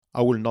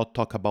I will not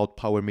talk about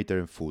power meter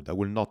and food. I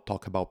will not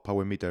talk about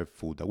power meter and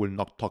food. I will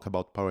not talk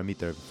about power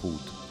meter and food.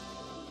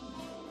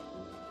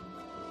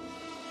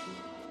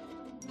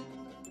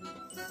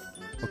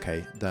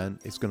 Okay, then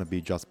it's gonna be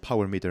just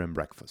power meter and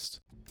breakfast.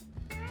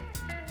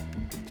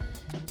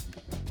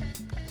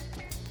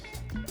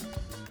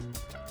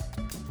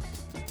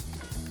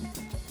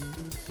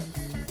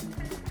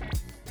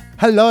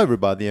 Hello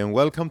everybody and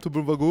welcome to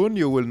Bruvagoon.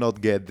 You will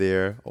not get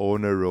there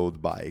on a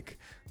road bike.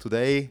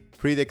 Today,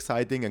 pretty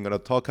exciting, I'm gonna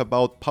talk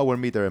about power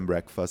meter and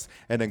breakfast,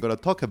 and I'm gonna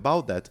talk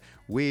about that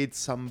with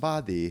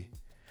somebody.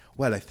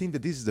 Well, I think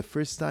that this is the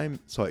first time,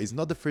 so it's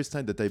not the first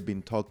time that I've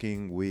been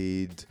talking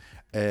with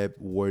a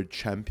world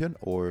champion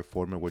or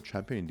former world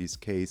champion, in this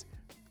case,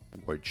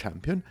 world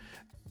champion,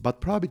 but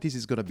probably this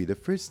is gonna be the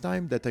first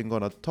time that I'm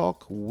gonna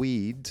talk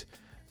with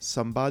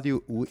somebody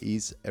who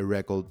is a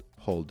record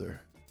holder.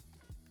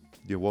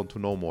 You want to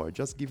know more,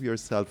 just give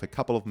yourself a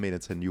couple of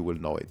minutes and you will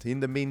know it.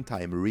 In the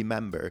meantime,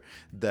 remember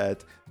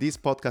that this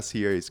podcast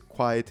here is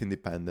quite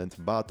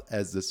independent, but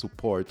has the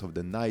support of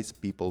the nice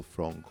people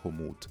from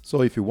Komoot.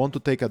 So if you want to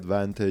take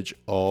advantage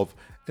of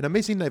an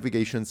amazing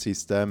navigation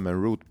system, a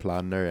route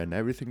planner and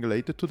everything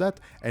related to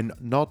that, and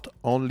not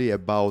only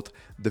about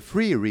the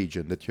free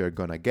region that you're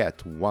gonna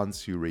get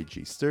once you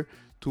register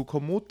to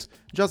Komoot,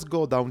 just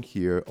go down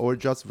here or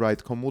just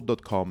write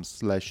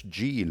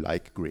komoot.com/G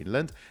like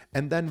Greenland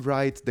and then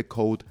write the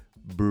code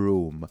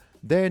BROOM.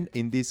 Then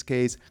in this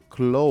case,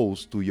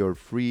 close to your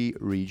free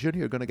region,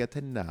 you're gonna get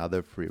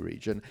another free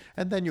region.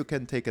 And then you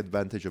can take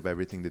advantage of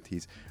everything that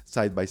is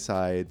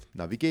side-by-side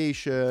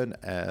navigation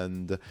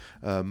and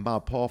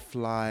map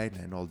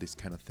offline and all these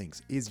kind of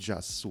things. It's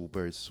just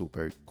super,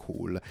 super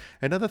cool.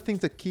 Another thing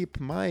that keep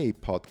my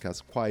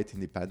podcast quite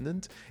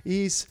independent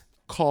is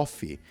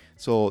coffee.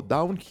 So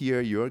down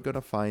here you're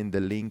gonna find the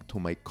link to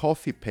my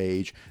coffee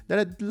page that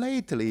I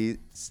lately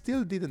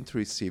still didn't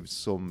receive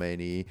so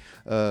many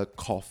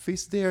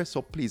coffees there,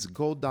 so please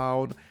go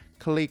down,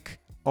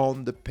 click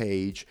on the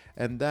page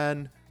and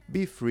then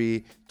be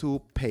free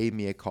to pay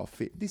me a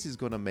coffee. This is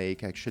gonna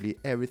make actually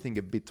everything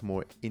a bit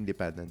more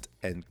independent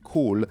and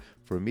cool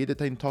for me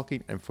that I'm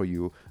talking and for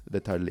you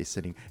that are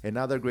listening.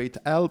 Another great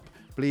help,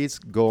 please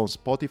go on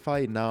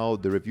Spotify. Now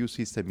the review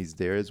system is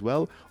there as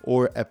well,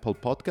 or Apple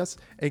Podcasts,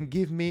 and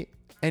give me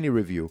any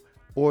review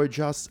or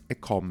just a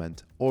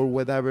comment or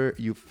whatever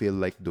you feel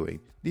like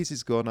doing. This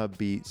is gonna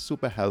be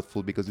super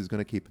helpful because it's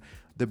gonna keep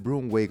the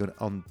broom wagon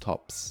on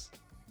tops.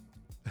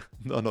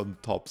 Not on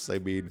tops, I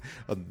mean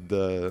on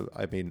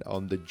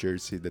the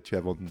jersey that you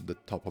have on the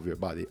top of your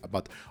body,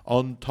 but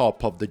on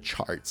top of the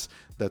charts.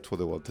 That's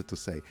what I wanted to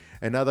say.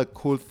 Another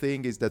cool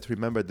thing is that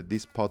remember that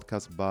this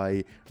podcast,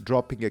 by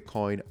dropping a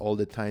coin all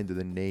the time to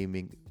the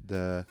naming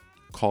the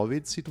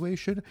COVID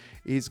situation,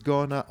 is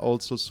gonna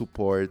also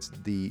support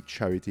the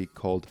charity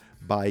called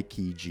Bike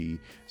EG.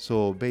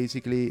 So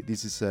basically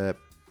this is a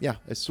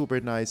super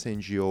nice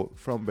NGO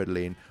from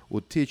Berlin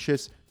who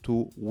teaches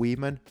to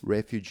women,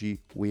 refugee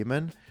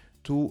women,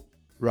 to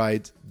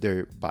ride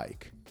their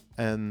bike.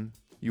 And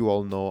you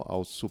all know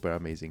how super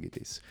amazing it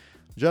is.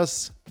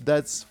 Just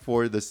that's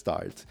for the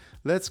start.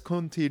 Let's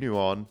continue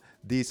on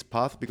this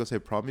path because I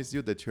promised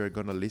you that you're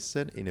gonna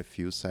listen in a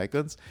few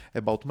seconds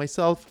about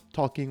myself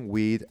talking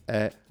with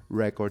a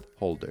record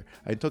holder.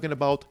 I'm talking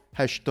about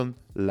Ashton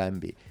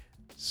Lambie.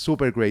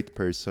 Super great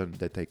person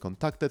that I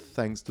contacted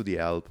thanks to the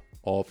help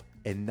of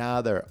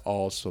another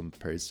awesome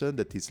person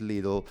that is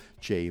little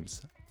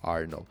James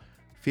Arnold.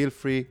 Feel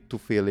free to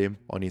feel him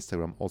on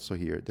Instagram. Also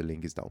here, the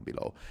link is down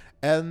below.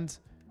 And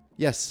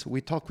yes,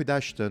 we talked with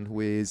Ashton, who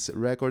is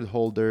record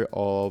holder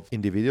of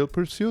individual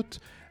pursuit,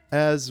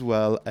 as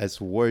well as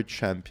world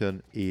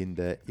champion in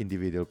the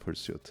individual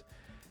pursuit.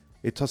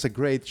 It was a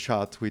great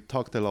chat. We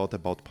talked a lot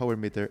about power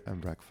meter and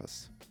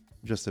breakfast.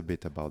 Just a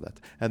bit about that.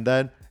 And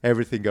then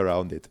everything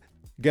around it.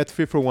 Get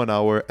free for 1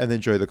 hour and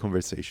enjoy the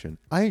conversation.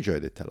 I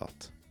enjoyed it a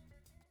lot.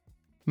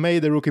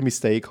 Made a rookie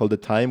mistake all the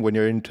time when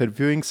you're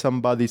interviewing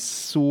somebody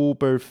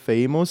super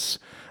famous.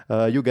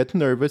 You get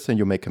nervous and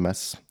you make a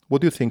mess. What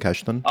do you think,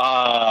 Ashton?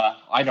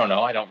 I don't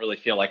know. I don't really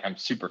feel like I'm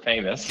super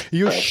famous.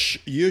 You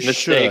Mistakes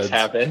should.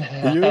 happen.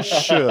 You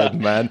should,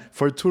 man.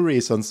 For two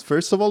reasons.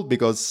 First of all,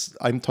 because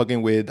I'm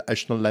talking with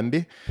Ashton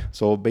Lambie.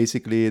 So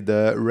basically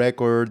the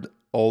record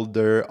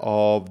holder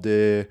of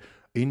the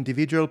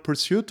individual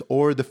pursuit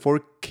or the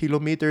 4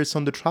 kilometers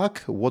on the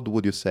track. What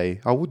would you say?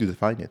 How would you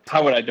define it?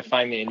 How would I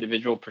define the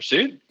individual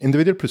pursuit?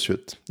 Individual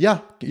pursuit. Yeah.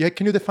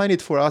 Can you define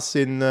it for us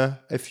in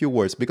a few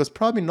words? Because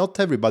probably not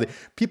everybody.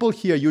 People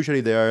here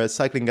usually they are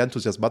cycling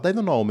enthusiasts, but I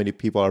don't know how many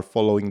people are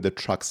following the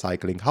track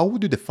cycling. How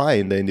would you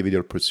define the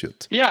individual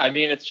pursuit? Yeah, I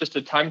mean, it's just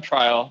a time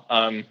trial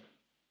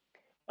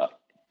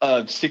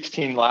of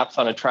 16 laps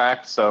on a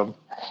track. So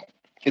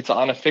it's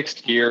on a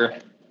fixed gear.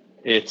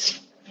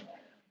 It's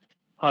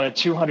on a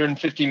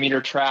 250 meter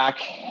track,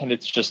 and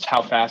it's just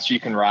how fast you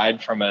can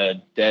ride from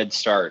a dead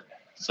start.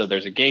 So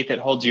there's a gate that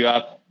holds you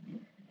up.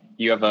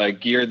 You have a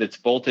gear that's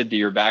bolted to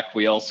your back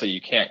wheel, so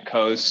you can't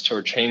coast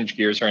or change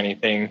gears or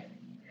anything.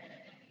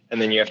 And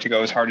then you have to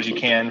go as hard as you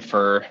can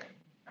for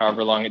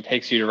however long it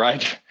takes you to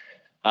ride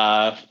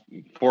Uh,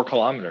 4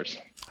 kilometers.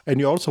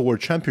 And you also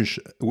world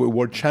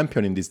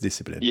champion in this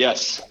discipline.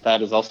 Yes,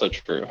 that is also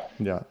true.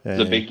 Yeah.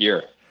 It's a big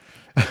year.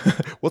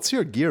 What's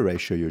your gear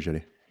ratio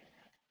usually?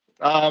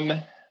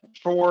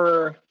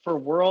 For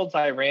Worlds,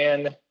 I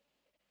ran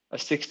a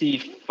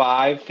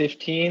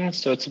 65-15,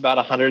 so it's about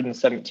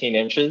 117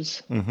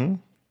 inches. Mm-hmm.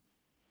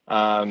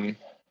 But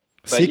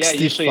 65. yeah,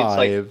 usually it's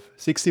like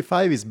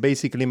 65 is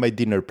basically my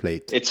dinner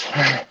plate. it's.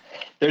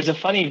 There's a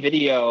funny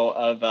video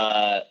of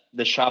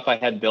the shop I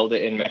had build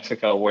it in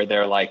Mexico where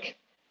they're like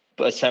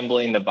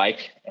assembling the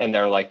bike and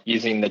they're like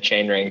using the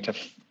chainring to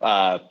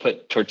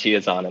put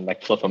tortillas on and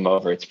like flip them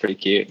over. It's pretty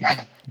cute.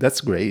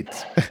 That's great.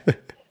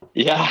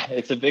 Yeah,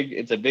 it's a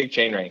big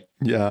chainring.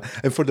 Yeah.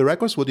 And for the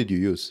records, what did you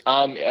use?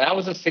 That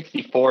was a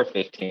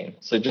 64-15,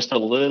 so just a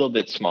little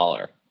bit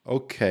smaller.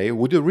 Okay.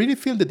 Would you really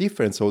feel the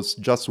difference, or it's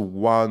just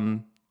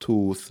one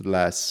tooth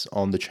less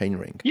on the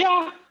chainring?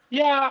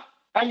 Yeah.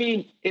 I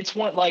mean, it's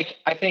one like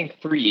I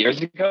think 3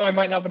 years ago I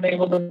might not have been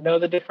able to know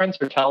the difference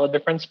or tell the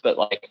difference, but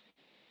like,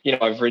 you know,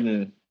 I've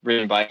ridden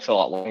bikes a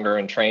lot longer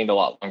and trained a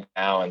lot longer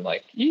now, and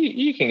like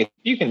you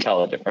can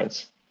tell the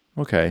difference.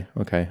 Okay.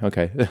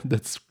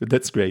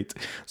 That's great.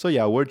 So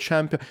yeah, world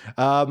champion.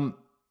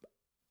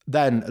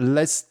 Then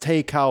let's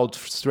take out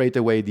straight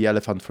away the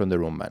elephant from the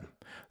room, man.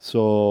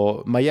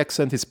 So my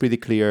accent is pretty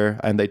clear,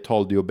 and I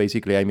told you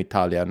basically I'm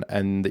Italian,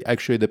 and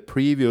actually the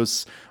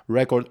previous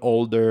record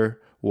holder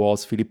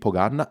was Filippo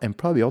Ganna, and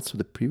probably also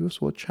the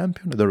previous world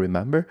champion. I don't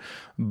remember,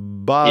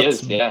 but He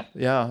is, yeah.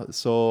 yeah.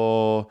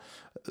 So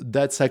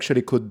that's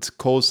actually could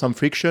cause some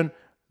friction.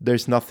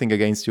 There's nothing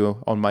against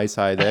you on my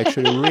side. I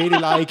actually really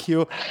like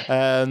you,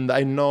 and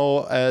I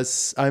know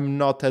as I'm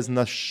not as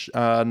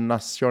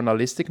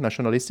nationalistic.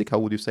 How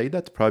would you say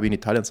that? Probably in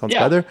Italian sounds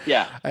better.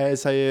 Yeah.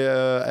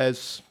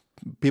 As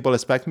people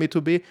expect me to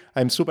be.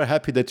 I'm super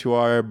happy that you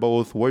are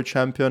both world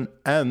champion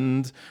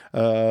and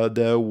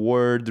the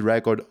world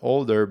record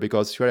holder,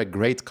 because you're a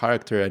great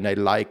character and I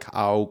like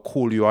how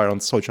cool you are on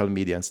social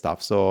media and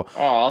stuff. So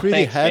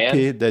pretty thanks,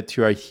 happy man. that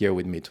you are here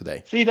with me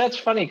today. See, that's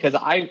funny because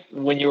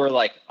when you were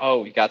like,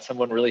 oh, you got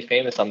someone really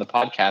famous on the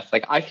podcast,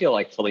 like I feel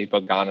like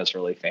Filippo Ganna is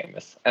really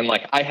famous. And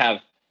like I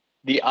have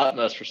the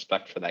utmost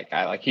respect for that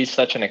guy. Like he's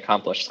such an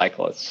accomplished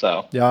cyclist.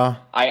 So yeah,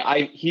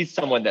 he's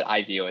someone that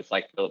I view as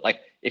like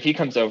if he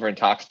comes over and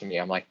talks to me,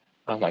 I'm like,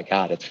 oh my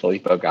God, it's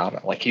Filippo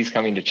Ganna. Like he's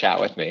coming to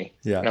chat with me.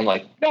 Yeah. And I'm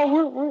like, no,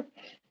 we're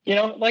you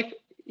know, like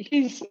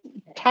he's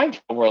time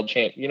trial world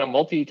champ, you know,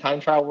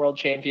 multi-time trial world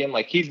champion.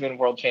 Like he's been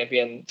world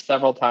champion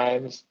several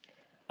times.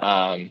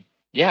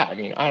 Yeah, I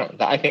mean,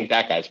 I think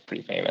that guy's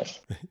pretty famous.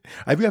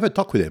 Have you ever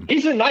talked with him?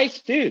 He's a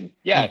nice dude.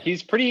 Yeah,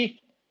 he's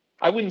pretty.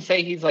 I wouldn't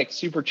say he's like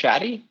super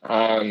chatty.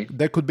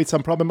 There could be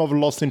some problem of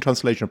lost in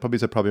translation. Probably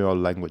it's a problem of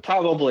language.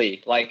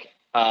 Probably like,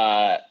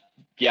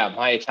 yeah,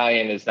 my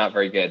Italian is not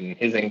very good, and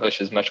his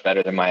English is much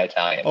better than my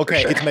Italian.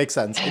 Okay, sure. It makes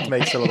sense. It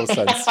makes a lot of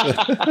sense.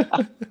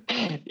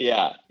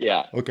 Yeah.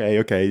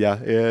 Okay, yeah.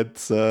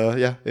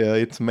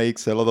 It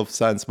makes a lot of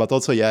sense. But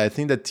also, yeah, I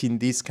think that in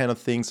this kind of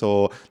thing,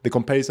 so the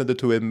comparison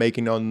that we're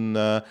making on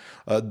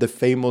the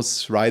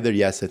famous rider,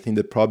 yes, I think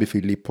that probably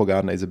Filippo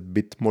Ganna is a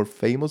bit more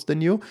famous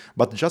than you.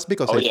 But just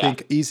because I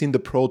think he's in the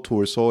Pro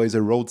Tour, so he's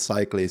a road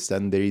cyclist,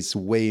 and there is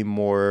way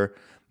more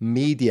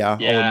media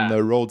on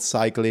road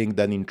cycling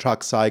than in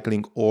track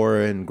cycling or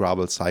in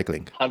gravel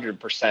cycling.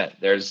 100%.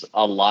 There's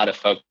a lot of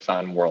focus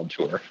on World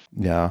Tour.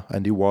 Yeah,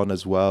 and he won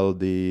as well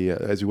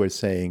as you were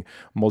saying,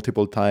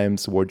 multiple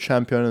times world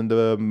champion in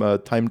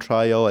the time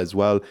trial as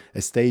well,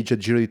 a stage at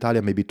Giro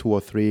d'Italia, maybe 2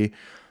 or 3.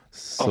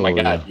 So, oh my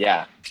God,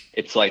 yeah.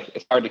 It's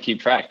hard to keep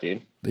track,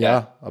 dude.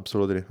 Yeah,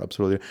 absolutely.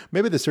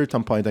 Maybe at a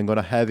certain point I'm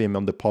gonna have him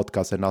on the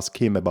podcast and ask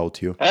him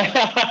about you.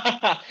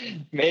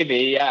 Maybe,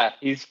 yeah.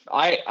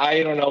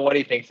 I don't know what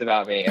he thinks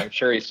about me. I'm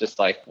sure he's just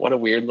like, what a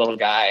weird little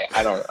guy.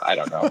 I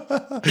don't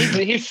know.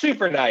 He's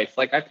super nice.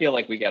 Like I feel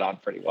like we get on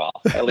pretty well.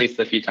 At least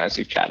a few times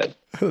we've chatted.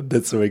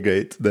 That's very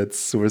great. That's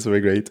super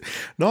great.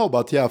 No,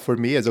 but yeah, for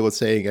me, as I was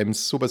saying, I'm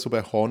super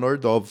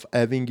honored of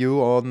having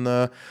you on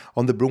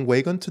the Broom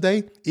Wagon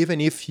today,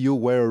 even if you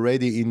were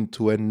already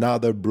into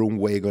another Broom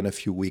Wagon a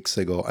few weeks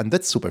ago, and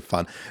that's super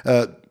fun.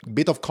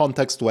 Bit of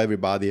context to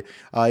everybody.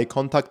 I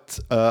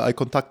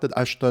contacted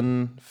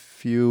Ashton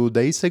few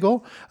days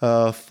ago,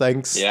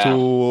 thanks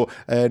to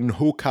an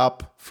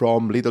hookup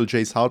from Little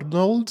Jace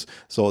Arnold.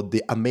 So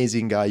the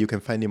amazing guy, you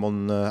can find him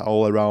on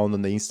all around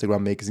on the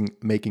Instagram,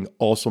 making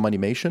awesome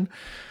animation.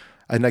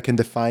 And I can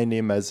define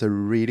him as a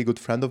really good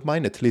friend of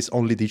mine, at least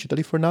only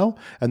digitally for now.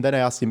 And then I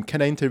asked him,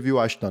 can I interview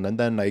Ashton? And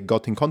then I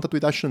got in contact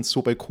with Ashton,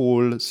 super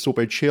cool,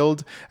 super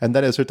chilled. And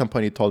then at a certain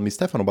point, he told me,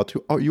 Stefano, but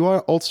you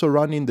are also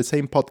running the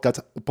same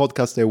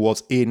podcast I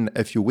was in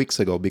a few weeks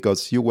ago,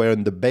 because you were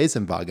in the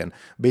Besenwagen.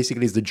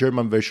 Basically, it's the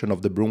German version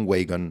of the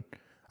Broomwagon.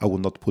 I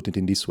would not put it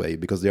in this way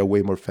because they are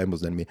way more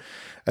famous than me.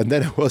 And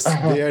then I was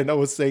there and I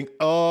was saying,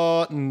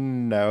 oh,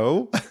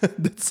 no,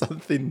 that's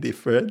something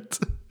different.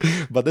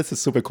 But that's a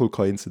super cool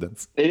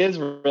coincidence. It is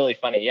really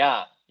funny.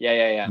 Yeah.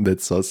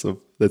 That's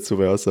awesome. That's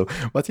super awesome.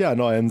 But yeah,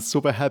 no, I'm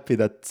super happy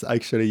that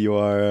actually you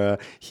are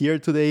here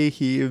today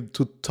here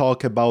to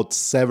talk about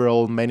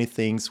many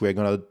things. We're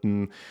gonna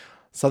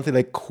something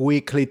like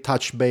quickly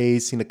touch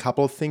base in a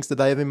couple of things that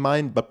I have in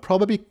mind, but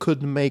probably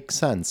could make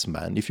sense,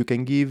 man. If you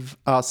can give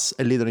us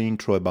a little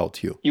intro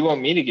about you. You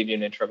want me to give you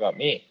an intro about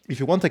me?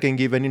 If you want, I can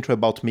give an intro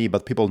about me,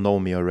 but people know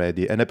me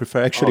already. And I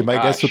prefer actually Oh my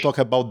guests to gosh. talk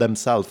about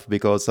themselves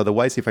because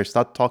otherwise, if I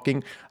start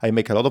talking, I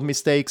make a lot of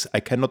mistakes.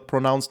 I cannot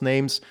pronounce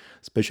names,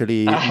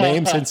 especially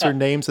names and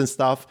surnames and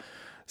stuff.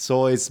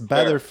 So it's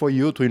better Sure. for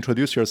you to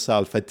introduce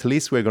yourself. At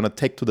least we're going to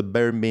take to the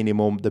bare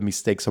minimum the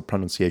mistakes of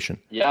pronunciation.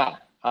 Yeah.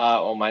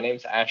 Well, my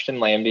name's Ashton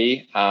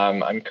Lambie.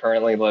 I'm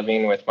currently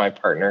living with my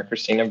partner,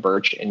 Christina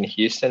Birch, in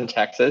Houston,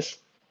 Texas.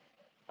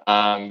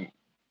 Um,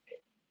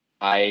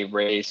 I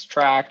race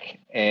track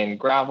and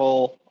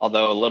gravel,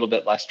 although a little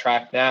bit less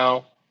track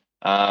now,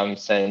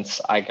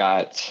 since I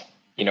got,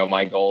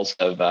 my goals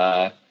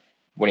of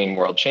winning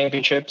world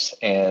championships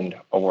and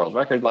a world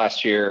record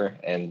last year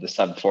and the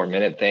sub 4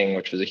 minute thing,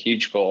 which was a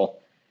huge goal.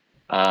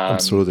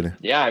 Absolutely.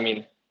 Yeah, I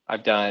mean,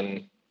 I've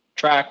done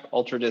track,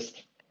 ultra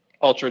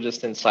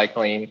distance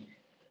cycling,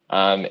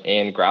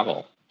 and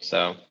gravel.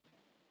 So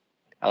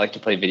I like to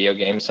play video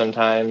games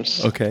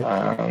sometimes. Okay.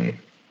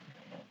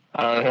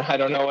 I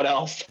don't know what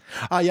else.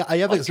 Yeah, I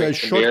have Like a drinking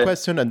some short beer.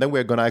 question, and then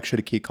we're gonna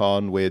actually kick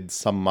on with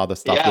some other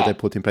stuff that I Yeah.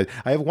 put in place.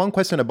 I have one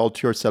question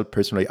about yourself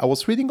personally. I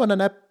was reading on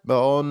an app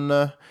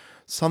on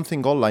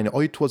something online. Oh,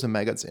 it was a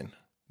magazine.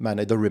 Man,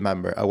 I don't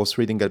remember. I was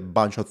reading a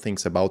bunch of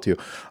things about you,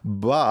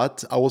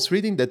 but I was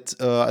reading that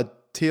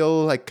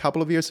till a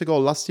couple of years ago,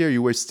 last year,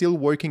 you were still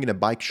working in a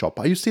bike shop.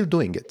 Are you still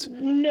doing it?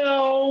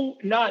 No,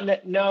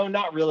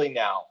 not really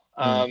now.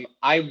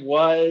 I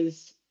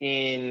was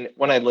in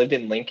when I lived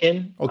in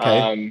Lincoln,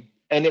 Okay.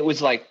 and it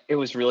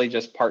was really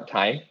just part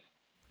time.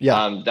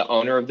 Yeah. The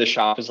owner of the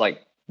shop is like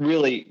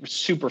really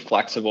super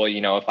flexible.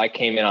 If I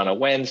came in on a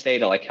Wednesday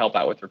to like help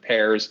out with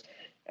repairs,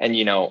 and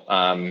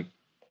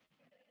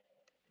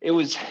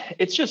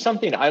it's just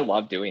something I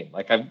love doing.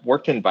 Like I've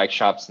worked in bike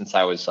shops since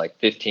I was like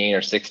 15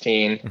 or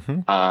 16.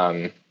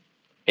 Hmm.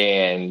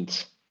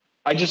 And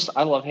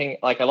I love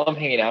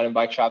hanging out in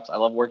bike shops. I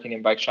love working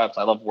in bike shops.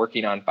 I love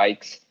working on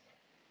bikes.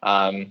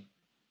 Um,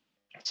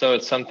 so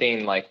it's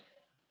something like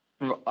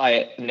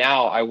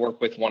I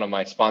work with one of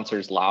my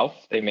sponsors, Lauf.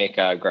 They make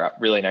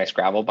really nice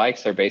gravel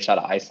bikes. They're based out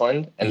of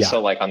Iceland. And Yeah.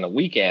 so like on the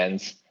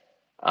weekends,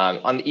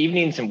 on the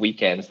evenings and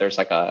weekends, there's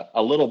like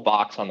a little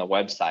box on the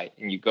website,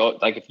 and you go,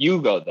 like, if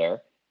you go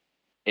there,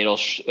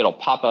 it'll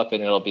pop up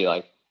and it'll be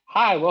like,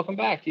 "Hi, welcome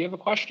back. Do you have a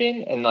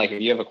question?" And like,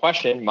 if you have a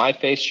question, my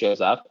face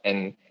shows up,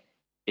 and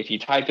if you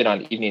type it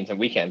on evenings and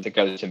weekends, it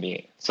goes to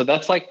me. So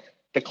that's like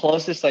the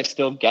closest I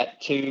still get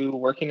to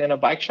working in a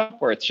bike shop,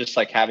 where it's just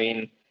like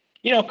having,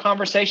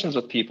 conversations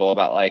with people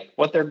about like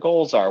what their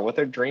goals are, what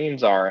their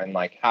dreams are, and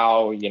like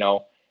how,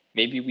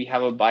 maybe we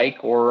have a bike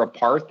or a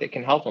part that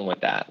can help them with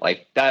that.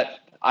 Like that,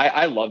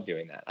 I love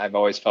doing that. I've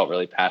always felt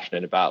really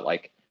passionate about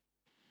like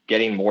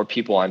getting more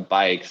people on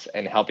bikes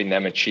and helping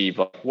them achieve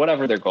like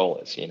whatever their goal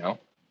is.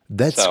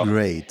 That's So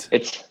great.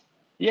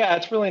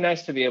 it's really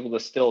nice to be able to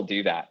still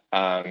do that.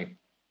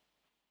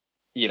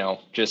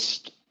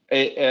 Just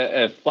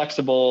a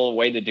flexible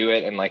way to do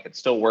it, and like it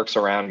still works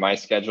around my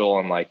schedule,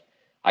 and like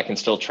I can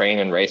still train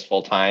and race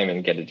full time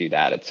and get to do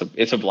that.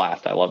 It's a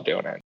blast. I love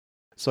doing it.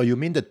 So you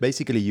mean that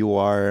basically you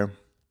are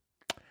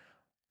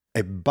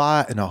a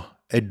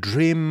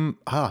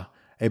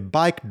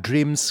bike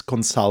dreams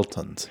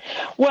consultant.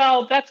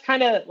 Well, that's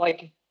kind of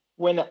like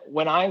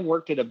when I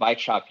worked at a bike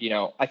shop,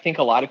 I think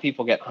a lot of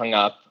people get hung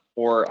up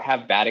or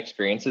have bad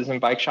experiences in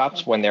bike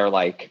shops when they're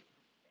like,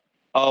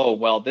 "Oh,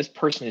 well, this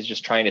person is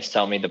just trying to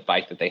sell me the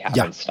bike that they have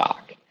Yeah. in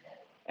stock."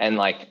 And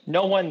like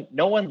no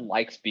one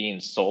likes being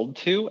sold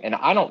to, and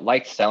I don't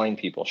like selling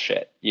people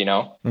shit.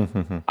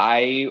 Mm-hmm.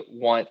 I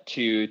want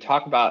to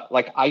talk about,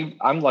 like,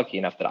 I'm lucky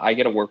enough that I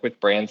get to work with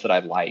brands that I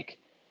like,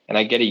 and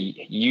I get to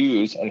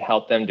use and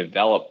help them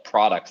develop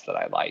products that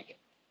I like.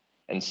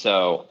 And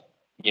so,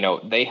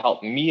 they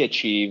help me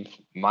achieve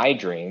my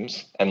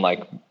dreams and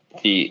like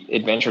the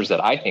adventures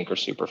that I think are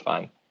super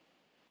fun.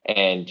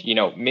 And,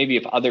 maybe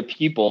if other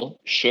people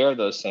share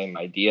those same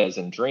ideas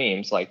and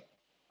dreams, like,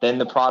 then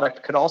the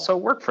product could also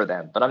work for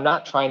them. But I'm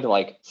not trying to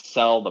like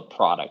sell the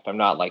product. I'm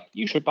not like,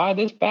 you should buy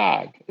this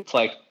bag. It's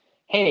like,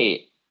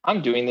 hey,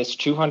 I'm doing this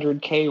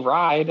 200K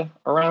ride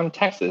around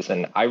Texas,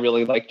 and I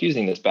really liked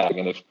using this bag.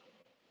 And if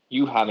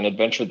you have an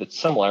adventure that's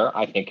similar,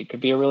 I think it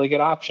could be a really good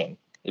option.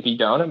 If you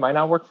don't, it might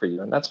not work for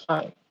you, and that's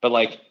fine. But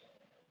like,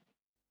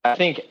 I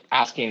think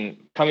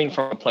coming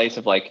from a place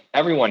of like,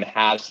 everyone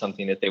has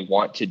something that they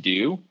want to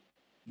do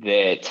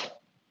that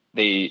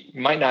they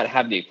might not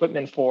have the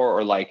equipment for,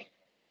 or like,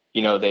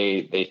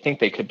 they think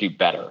they could do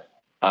better.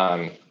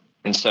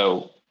 And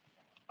so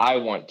I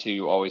want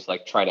to always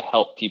like try to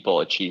help people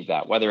achieve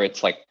that, whether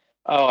it's like,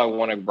 oh, I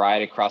want to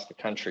ride across the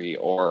country,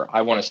 or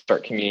I want to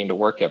start commuting to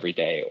work every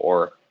day,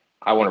 or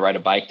I want to ride a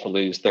bike to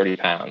lose 30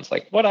 pounds,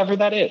 like whatever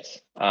that is.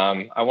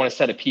 I want to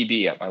set a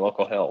PB at my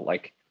local hill.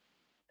 Like,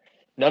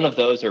 none of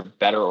those are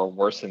better or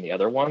worse than the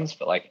other ones,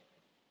 but like,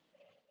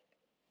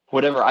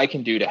 whatever I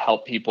can do to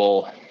help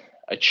people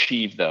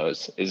achieve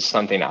those is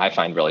something I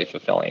find really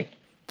fulfilling.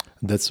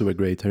 That's super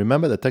great. I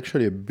remember that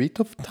actually a bit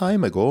of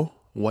time ago,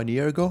 1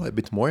 year ago, a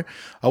bit more,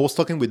 I was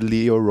talking with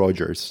Leo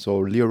Rogers. So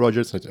Leo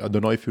Rogers, I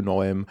don't know if you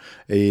know him,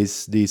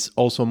 is this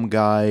awesome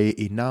guy.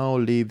 He now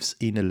lives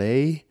in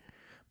LA.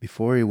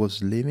 Before he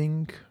was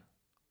living,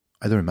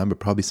 I don't remember,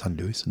 probably St.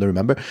 Louis. I don't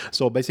remember.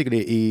 So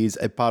basically, he's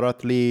a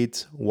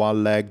para-athlete,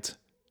 one-legged,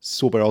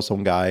 super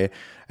awesome guy.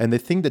 And I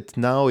think that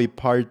now he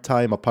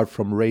part-time, apart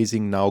from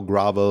racing now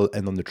gravel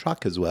and on the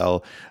track as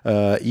well,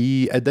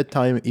 he at that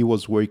time he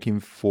was working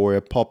for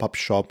a pop-up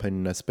shop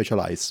in a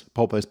specialized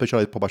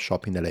pop-up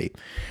shop in LA.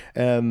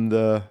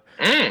 And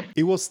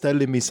he was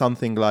telling me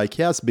something like,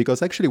 yes,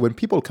 because actually when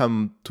people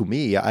come to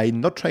me,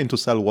 I'm not trying to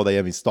sell what I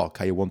have in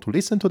stock. I want to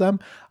listen to them,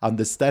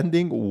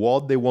 understanding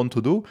what they want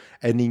to do.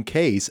 And in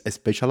case a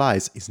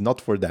Specialized is not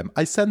for them,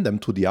 I send them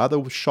to the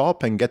other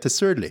shop and get a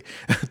Surly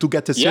to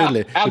get a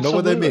Surly. Absolutely. You know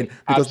what I mean?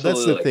 Because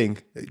that's the Absolutely. thing.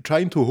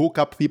 Trying to hook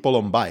up people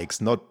on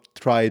bikes, not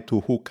try to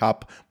hook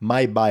up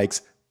my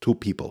bikes to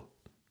people.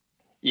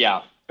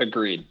 Yeah,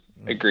 agreed.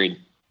 Agreed.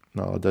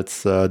 No, that's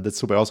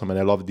super awesome, and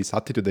I love this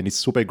attitude, and it's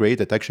super great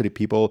that actually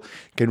people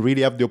can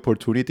really have the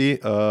opportunity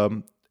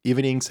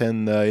evenings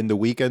and in the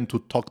weekend to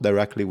talk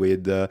directly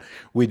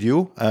with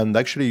you. And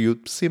actually,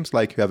 you seems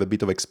like you have a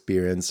bit of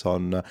experience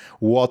on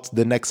what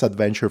the next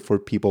adventure for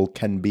people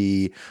can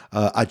be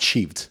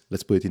achieved.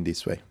 Let's put it in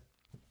this way.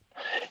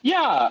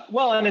 Yeah,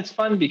 well, and it's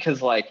fun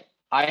because like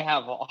I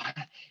have,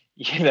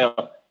 you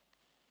know,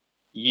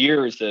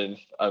 years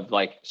of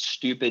like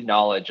stupid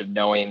knowledge of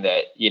knowing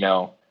that,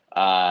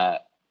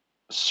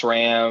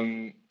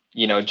 SRAM,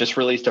 just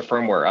released a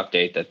firmware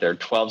update that their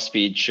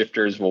 12-speed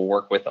shifters will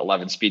work with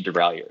 11-speed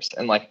derailleurs.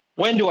 And like,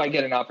 when do I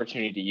get an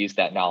opportunity to use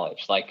that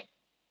knowledge? Like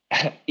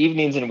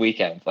evenings and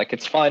weekends. Like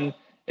it's fun.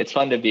 It's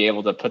fun to be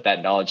able to put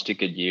that knowledge to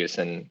good use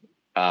and,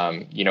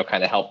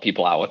 kind of help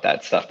people out with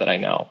that stuff that I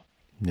know.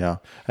 Yeah,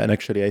 and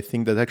actually, I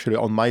think that actually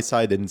on my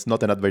side, and it's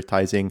not an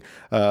advertising,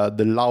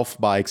 the Lauf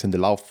bikes and the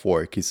Lauf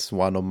fork is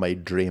one of my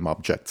dream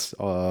objects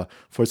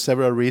for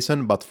several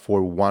reasons, but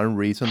for one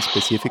reason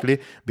specifically,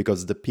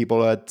 because the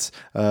people at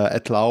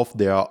Lauf,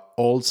 they are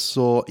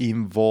also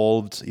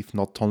involved, if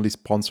not only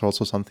sponsor,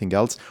 also something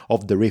else,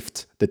 of the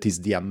Rift, that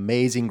is the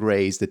amazing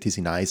race that is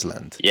in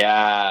Iceland.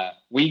 Yeah,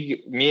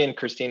 me and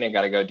Christina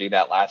got to go do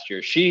that last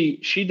year. She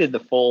did the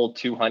full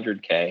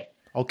 200K.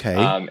 Okay.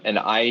 And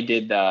I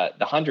did the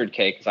 100K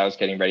because I was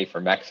getting ready for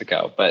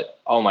Mexico. But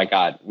oh my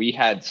God, we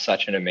had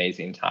such an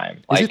amazing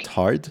time. Is it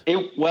hard?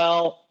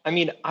 Well, I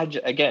mean, I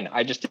just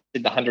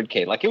did the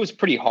 100K. Like it was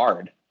pretty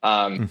hard.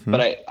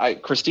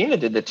 But Christina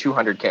did the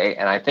 200K,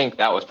 and I think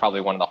that was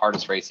probably one of the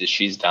hardest races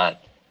she's done.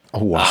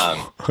 Oh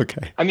wow.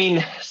 Okay. I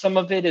mean, some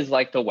of it is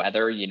like the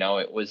weather.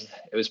 It was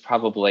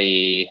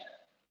probably.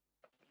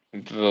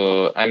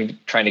 I'm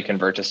trying to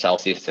convert to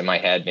Celsius in my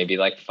head. Maybe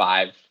like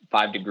 5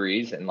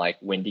 degrees and like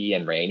windy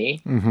and rainy.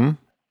 Mm-hmm.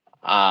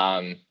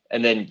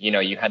 And then,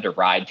 you had to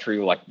ride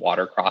through like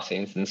water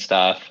crossings and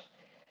stuff.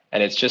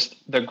 And it's just,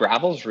 the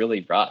gravel's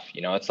really rough.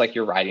 It's like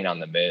you're riding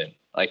on the moon.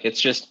 Like, it's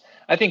just,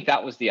 I think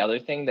that was the other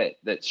thing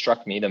that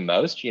struck me the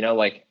most, you go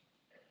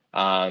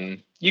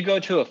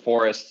to a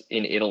forest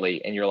in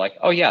Italy and you're like,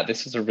 oh yeah,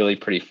 this is a really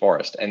pretty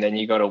forest. And then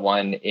you go to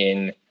one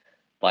in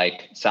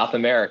like South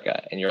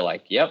America and you're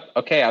like, yep,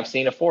 okay, I've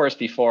seen a forest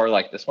before.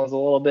 Like this one's a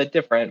little bit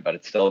different, but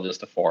it's still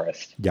just a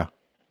forest. Yeah.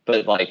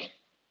 But like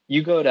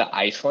you go to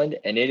Iceland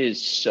and it is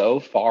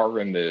so far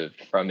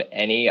removed from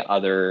any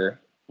other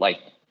like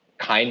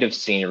kind of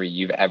scenery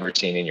you've ever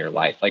seen in your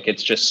life. Like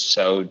it's just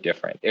so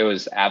different. It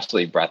was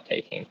absolutely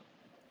breathtaking.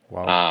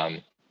 Wow.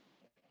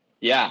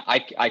 Yeah,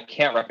 I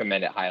can't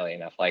recommend it highly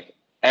enough. Like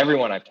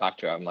everyone I've talked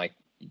to, I'm like,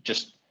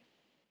 just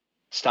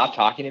stop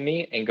talking to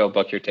me and go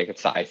book your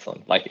tickets to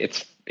Iceland. Like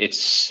it's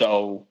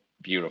so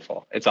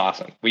beautiful. It's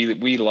awesome.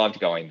 We loved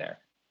going there.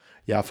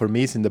 Yeah, for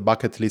me, it's in the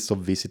bucket list of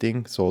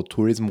visiting. So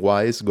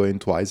tourism-wise, going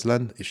to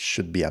Iceland, it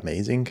should be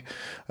amazing.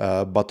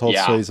 But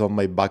also is on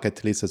my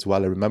bucket list as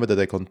well. I remember that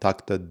I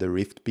contacted the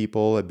Rift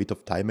people a bit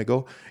of time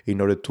ago in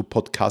order to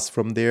podcast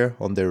from there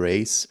on the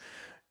race.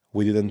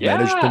 We didn't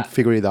manage to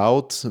figure it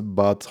out,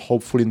 but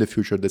hopefully in the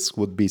future, this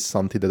would be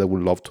something that I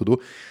would love to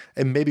do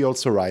and maybe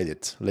also ride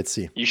it. Let's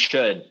see. You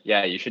should.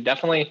 Yeah, you should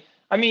definitely.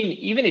 I mean,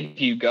 even if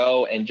you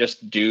go and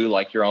just do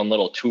like your own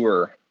little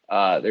tour,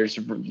 there's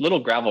little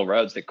gravel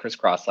roads that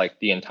crisscross like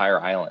the entire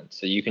island.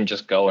 So you can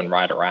just go and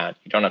ride around.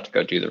 You don't have to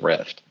go do the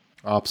Rift.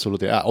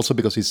 Absolutely. Also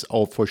because it's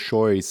for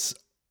sure it's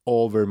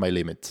over my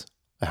limit,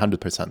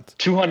 100%.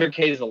 200K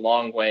is a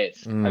long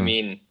ways. I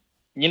mean,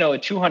 a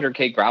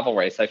 200K gravel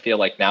race, I feel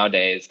like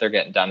nowadays they're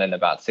getting done in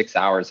about 6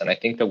 hours. And I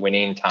think the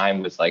winning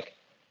time was like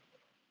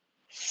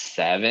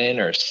 7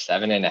 or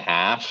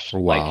 7.5.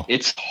 Wow. Like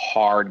it's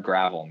hard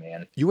gravel,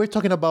 man. You were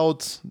talking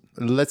about,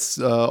 let's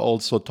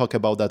also talk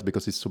about that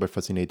because it's super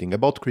fascinating.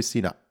 About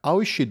Christina. How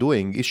is she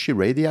doing? Is she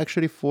ready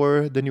actually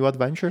for the new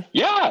adventure?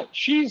 Yeah,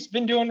 she's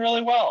been doing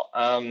really well.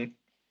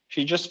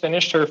 She just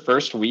finished her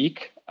first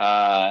week.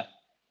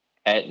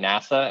 at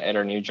NASA at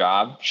her new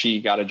job.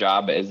 She got a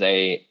job as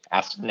a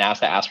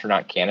NASA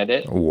astronaut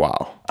candidate.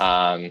 Wow.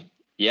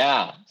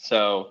 Yeah.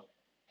 So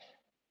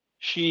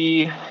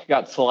she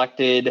got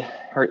selected.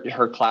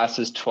 Her class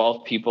is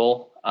 12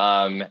 people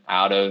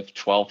out of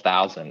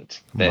 12,000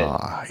 that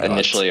My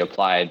initially God.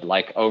 applied.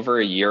 Like over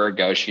a year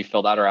ago, she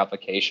filled out her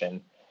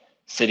application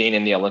sitting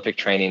in the Olympic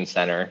Training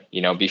Center,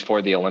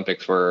 before the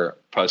Olympics were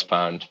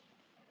postponed.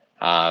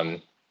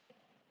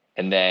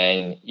 And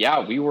then,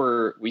 yeah,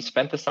 we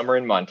spent the summer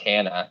in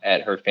Montana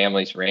at her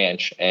family's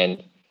ranch,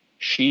 and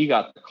she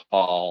got the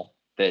call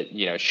that,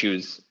 she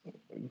was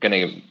going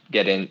to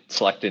get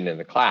selected in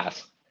the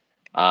class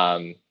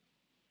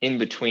in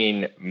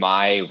between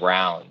my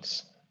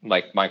rounds,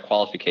 like my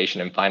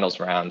qualification and finals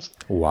rounds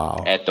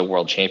Wow. at the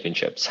World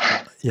Championships.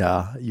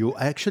 Yeah,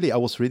 I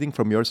was reading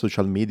from your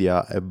social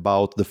media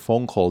about the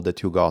phone call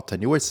that you got,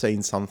 and you were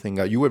saying something,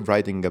 you were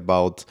writing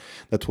about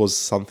that was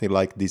something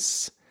like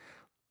this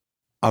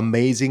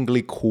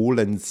amazingly cool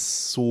and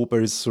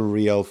super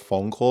surreal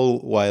phone call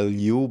while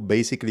you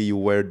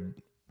were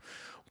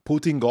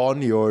putting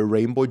on your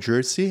rainbow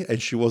jersey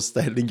and she was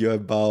telling you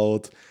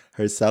about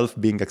herself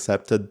being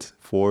accepted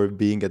for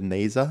being at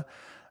NASA.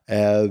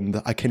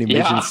 And I can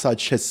imagine Yeah.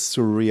 such a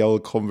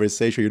surreal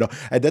conversation.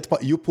 At that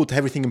point, you put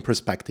everything in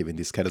perspective in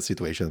this kind of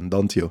situation,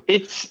 don't you?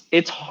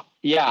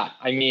 Yeah.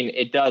 I mean,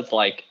 it does.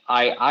 Like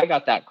I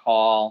got that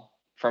call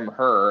from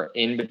her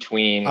in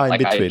between, In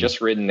like I had between.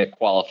 just ridden the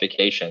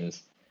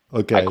qualifications. I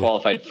Okay.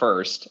 qualified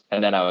first,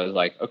 and then I was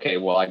like, okay,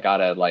 well, I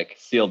gotta like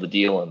seal the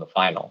deal in the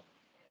final.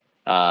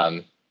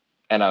 And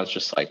I was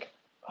just like,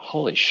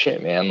 holy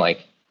shit, man! Like,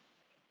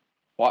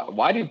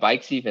 why do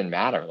bikes even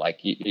matter? Like,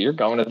 you're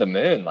going to the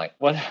moon. Like,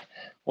 what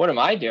am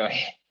I doing?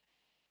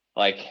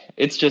 Like,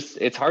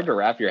 it's hard to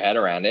wrap your head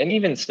around. And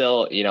even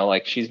still,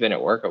 like she's been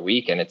at work a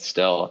week, and it's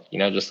still,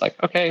 just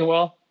like, okay,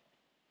 well,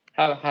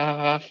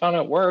 have fun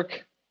at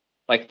work.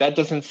 Like that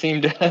doesn't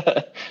seem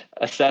to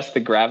assess the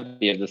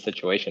gravity of the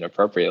situation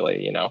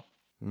appropriately,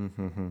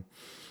 Mm-hmm.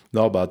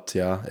 No, but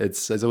yeah,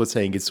 it's as I was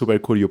saying, it's super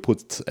cool. You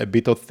put a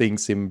bit of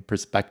things in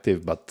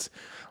perspective, but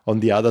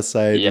on the other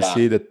side, you Yeah.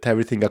 see that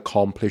everything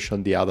accomplished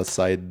on the other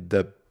side,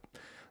 the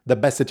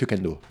best that you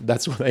can do.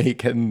 That's what I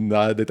can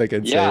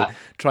say. Yeah.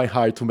 Try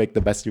hard to make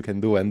the best you can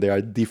do, and there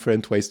are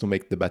different ways to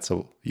make the best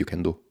of you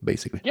can do,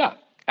 basically. Yeah,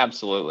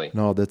 absolutely.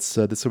 No, that's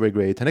super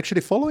great. And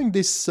actually, following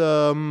this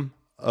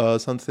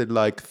something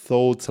like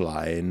thought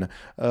line.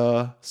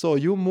 So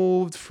you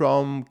moved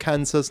from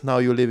Kansas, now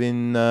you live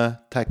in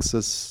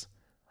Texas.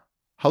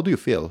 How do you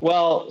feel?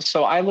 Well,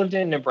 so I lived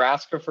in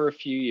Nebraska for a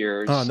few Ah,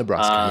 years.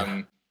 Nebraska,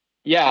 yeah.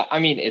 Yeah, I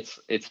mean it's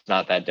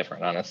not that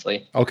different,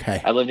 honestly. Okay.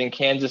 I lived in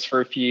Kansas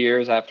for a few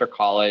years after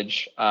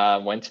college,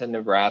 went to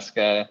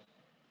Nebraska,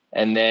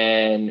 and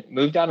then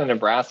moved out of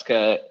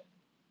Nebraska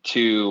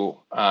to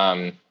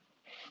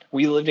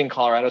we lived in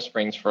Colorado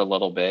Springs for a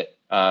little bit.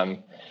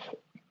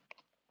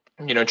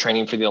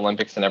 Training for the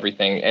Olympics and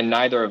everything. And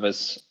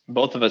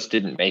both of us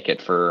didn't make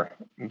it for,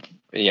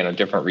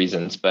 different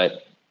reasons.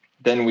 But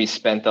then we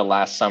spent the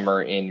last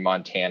summer in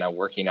Montana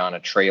working on a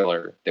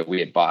trailer that we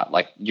had bought.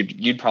 Like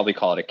you'd probably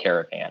call it a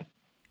caravan.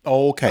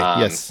 Okay,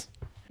 yes.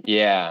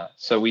 Yeah.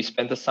 So we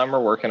spent the summer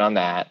working on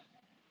that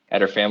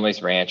at our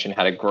family's ranch and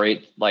had a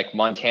great, like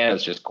Montana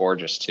is just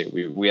gorgeous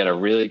too. We had a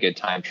really good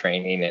time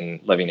training and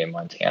living in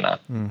Montana.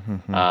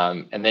 Mm-hmm.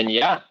 And then,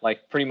 yeah,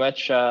 like pretty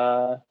much,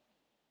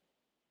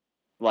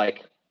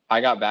 like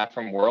I got back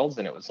from Worlds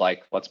and it was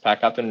like, let's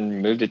pack up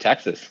and move to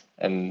Texas.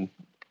 And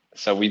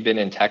so we've been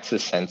in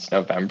Texas since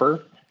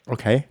November,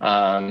 Okay.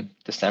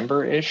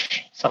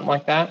 December-ish, something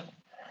like that.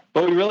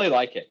 But we really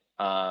like it.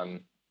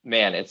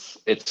 Man, it's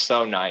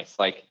so nice.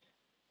 Like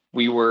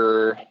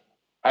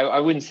I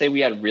wouldn't say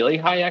we had really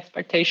high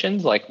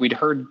expectations. Like we'd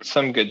heard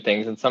some good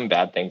things and some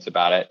bad things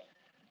about it.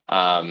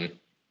 And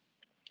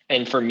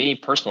for me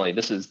personally,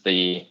 this is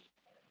the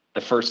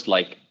first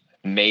like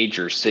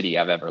major city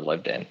I've ever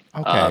lived in.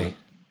 Okay.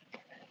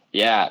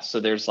 Yeah. So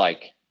there's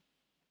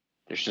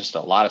just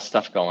a lot of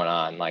stuff going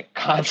on like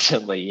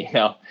constantly,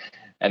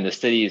 and the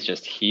city is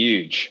just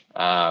huge.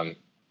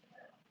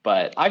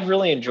 But I've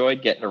really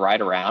enjoyed getting to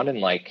ride around and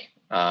like,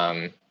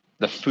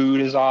 the food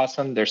is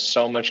awesome. There's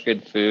so much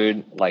good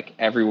food. Like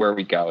everywhere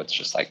we go, it's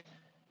just like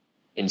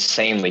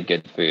insanely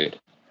good food.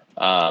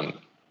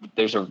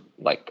 There's a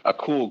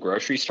cool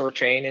grocery store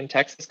chain in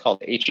Texas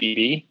called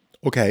HEB.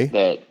 Okay.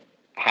 That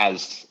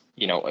has,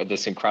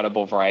 this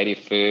incredible variety of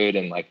food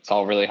and like, it's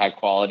all really high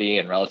quality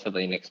and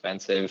relatively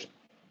inexpensive.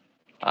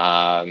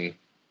 The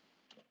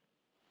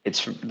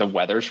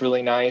weather's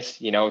really nice.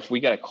 If we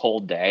get a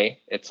cold day,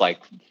 it's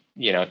like,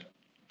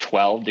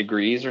 12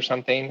 degrees or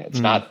something. It's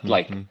not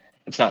like,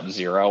 it's not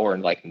 0 or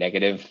like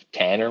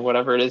 -10 or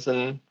whatever it is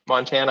in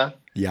Montana.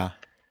 Yeah.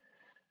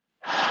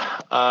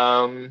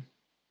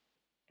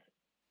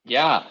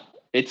 Yeah,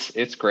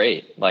 it's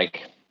great.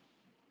 Like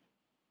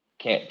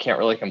can't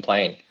really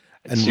complain.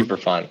 It's super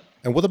fun.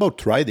 And what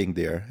about riding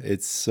there?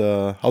 It's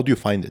how do you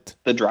find it?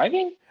 The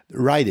driving?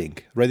 Riding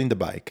the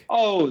bike.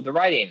 Oh, the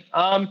riding.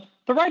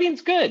 The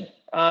riding's good.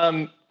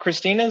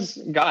 Christina's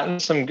gotten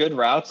some good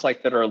routes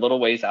like that are a little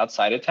ways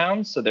outside of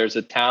town. So there's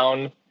a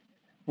town,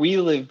 we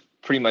live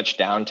pretty much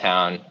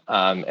downtown.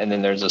 And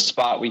then there's a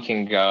spot we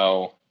can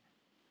go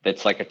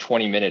that's like a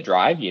 20-minute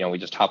drive. We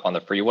just hop on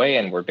the freeway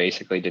and we're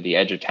basically to the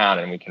edge of town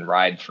and we can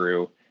ride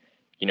through,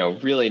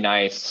 really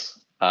nice,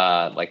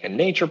 like a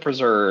nature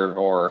preserve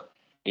or,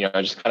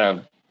 just kind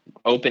of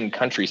open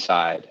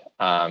countryside.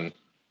 And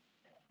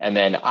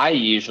then I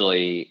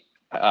usually,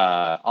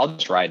 I'll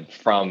just ride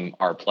from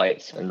our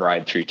place and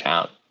ride through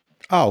town.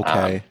 Oh,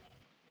 okay.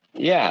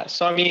 Yeah.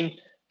 So, I mean,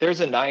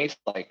 there's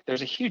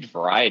a huge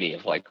variety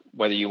of like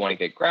whether you want to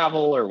get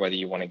gravel or whether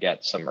you want to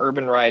get some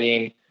urban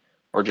riding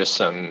or just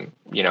some,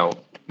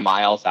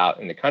 miles out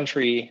in the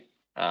country.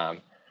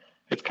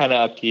 It's kind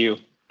of up to you.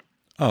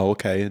 Oh,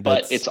 okay.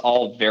 But it's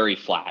all very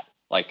flat.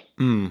 Like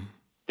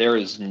there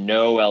is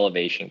no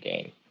elevation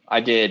gain. I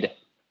did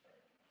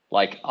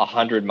like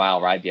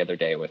 100-mile ride the other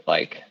day with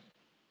like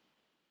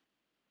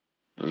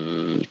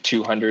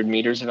 200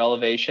 meters of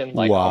elevation,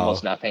 like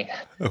almost nothing.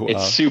 Wow.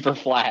 It's super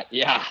flat.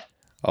 Yeah.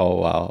 Oh,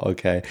 wow.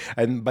 Okay.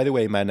 And by the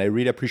way, man, I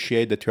really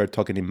appreciate that you are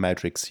talking in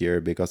metrics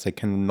here because I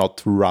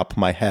cannot wrap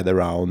my head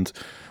around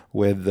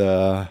with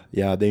the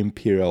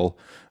imperial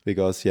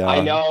because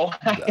I know.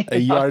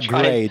 You are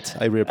great.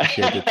 I really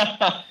appreciate it.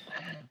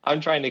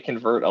 I'm trying to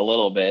convert a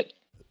little bit.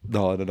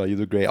 No, you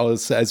do great.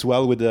 Also, as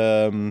well with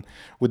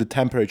the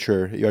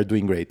temperature, you are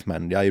doing great,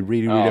 man. I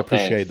really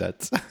appreciate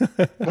that.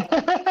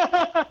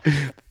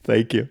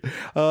 Thank you.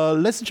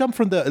 Let's go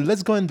from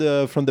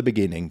the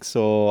beginning.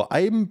 So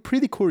I'm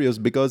pretty curious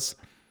because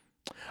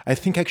I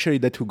think actually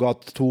that we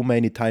got too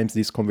many times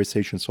this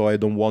conversation, so I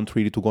don't want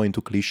really to go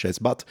into cliches.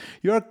 But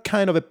you have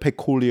kind of a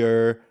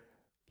peculiar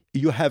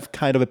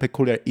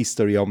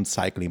history on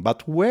cycling.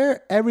 But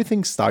where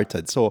everything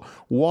started? So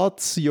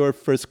what's your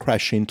first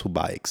crash into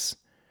bikes?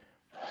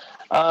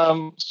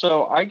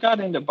 So I got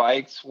into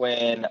bikes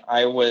when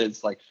I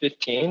was like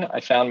 15. I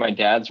found my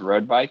dad's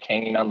road bike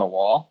hanging on the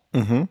wall.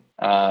 Mm-hmm.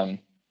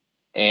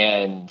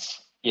 And,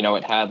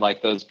 it had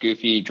like those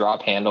goofy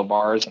drop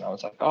handlebars and I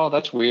was like, oh,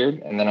 that's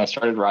weird. And then I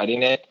started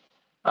riding it.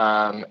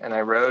 And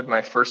I rode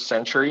my first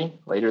Century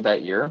later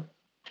that year.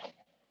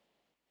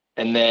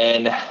 And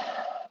then,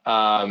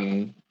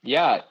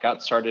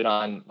 got started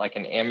on like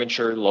an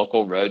amateur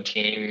local road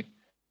team.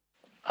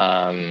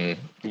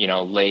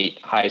 Late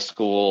high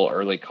school,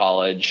 early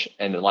college,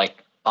 and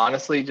like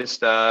honestly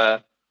just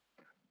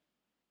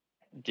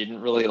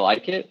didn't really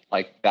like it.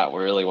 Like that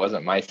really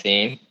wasn't my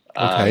scene.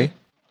 Okay.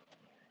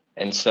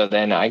 And so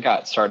then I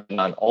got started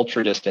on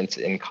ultra distance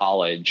in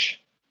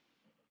college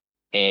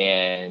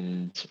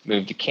and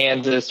moved to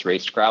Kansas,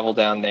 raced gravel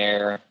down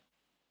there.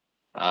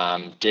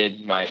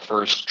 Did my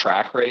first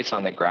track race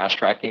on the grass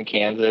track in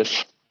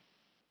Kansas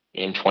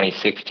in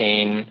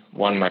 2016,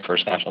 won my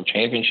first national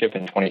championship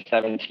in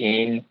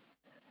 2017,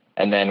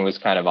 and then was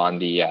kind of on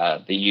the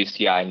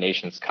UCI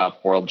Nations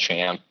Cup World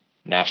Champ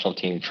national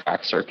team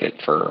track circuit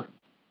for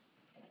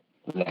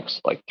the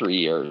next like 4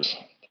 years.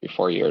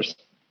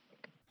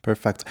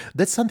 Perfect.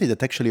 That's something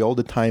that actually all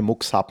the time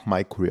hooks up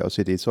my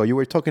curiosity. So you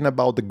were talking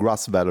about the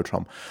grass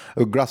velodrome,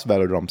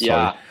 sorry.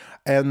 Yeah.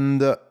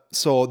 And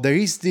so there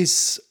is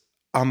this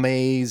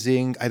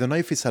amazing, I don't know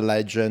if it's a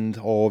legend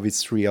or if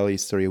it's real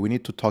history. We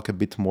need to talk a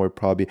bit more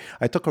probably.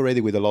 I talk already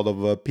with a lot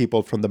of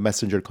people from the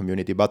messenger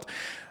community, but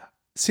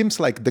seems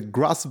like the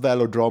grass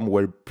velodrome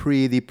were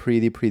pretty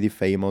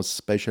famous,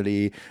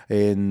 especially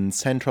in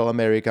Central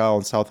America,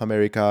 on South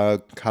America,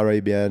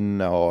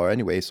 Caribbean, or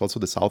anyways, also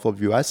the south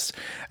of US.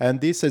 And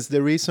this is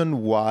the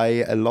reason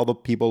why a lot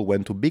of people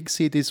went to big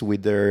cities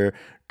with their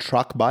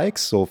truck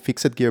bikes, so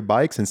fixed gear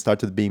bikes, and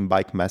started being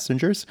bike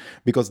messengers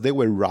because they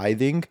were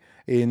riding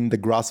in the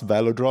grass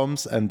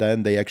velodromes, and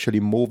then they actually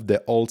moved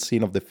the old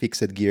scene of the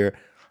fixed gear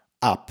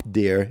up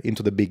there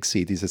into the big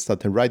cities and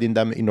started riding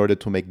them in order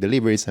to make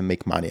deliveries and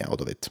make money out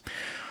of it.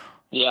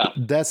 Yeah.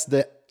 That's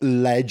the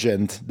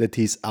legend that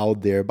is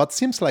out there. But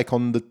seems like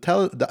on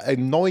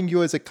knowing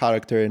you as a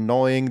character and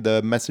knowing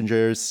the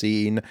messenger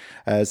scene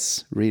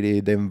as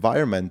really the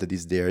environment that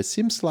is there, it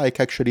seems like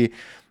actually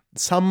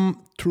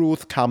some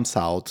truth comes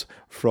out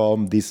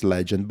from this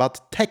legend.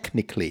 But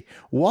technically,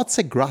 what's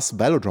a grass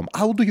velodrome?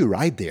 How do you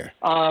ride there?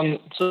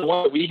 So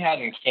what we had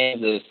in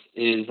Kansas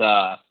is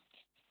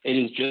it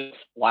is just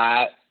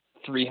flat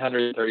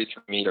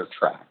 333 meter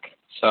track.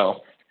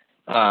 So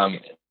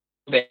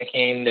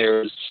banking,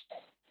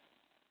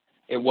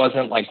 it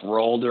wasn't like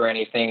rolled or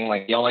anything.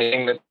 Like the only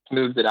thing that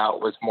moved it out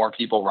was more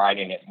people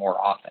riding it more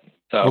often.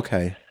 So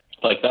okay.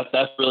 Like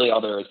that's really all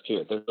there is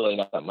to it. There's really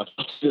not that much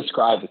to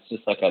describe. It's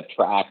just like a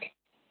track,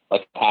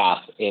 like a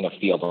path in a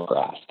field of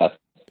grass.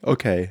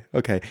 Okay.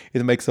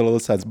 It makes a lot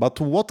of sense.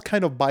 But what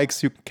kind of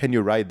bikes can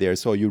you ride there?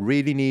 So you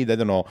really need, I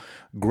don't know,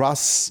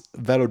 grass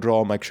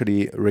velodrome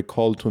actually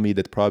recalled to me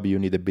that probably you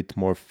need a bit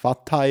more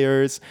fat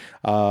tires.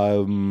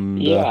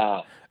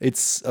 Yeah.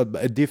 It's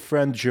a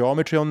different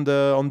geometry on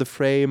the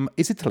frame.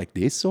 Is it like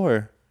this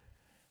or?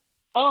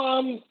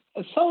 Some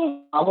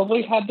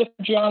probably had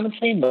different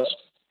geometry.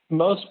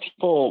 most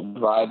people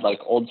ride like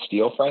old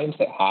steel frames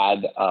that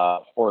had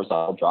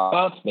horizontal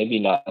dropouts, maybe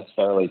not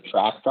necessarily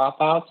track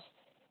dropouts,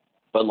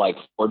 but like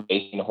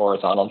forward-facing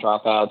horizontal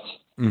dropouts.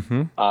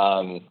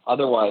 Mm-hmm.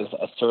 Otherwise,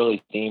 a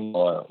Surly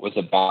Steamroller was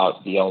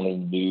about the only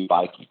new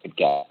bike you could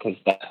get because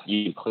that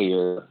you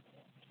clear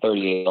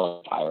 38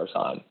 tires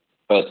on.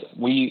 But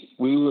we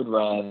would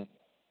run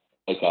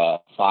like a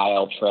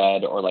file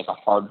tread or like a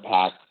hard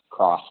pack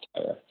cross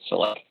tire. So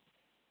like,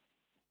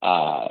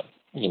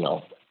 you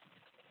know,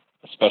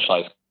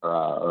 specialized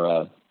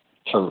or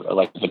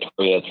like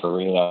Vittoria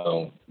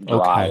Torino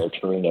Dry or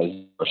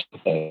Torino or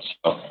something.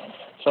 So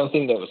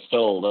something that was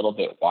still a little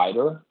bit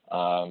wider,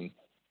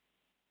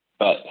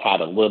 but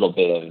had a little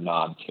bit of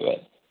knob to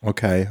it.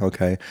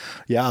 Okay.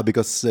 Yeah,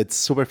 because it's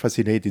super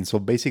fascinating. So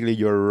basically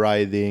you're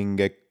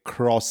riding a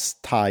cross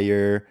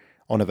tire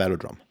on a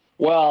velodrome.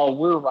 Well,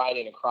 we're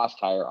riding a cross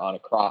tire on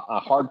a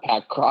hard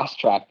pack cross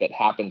track that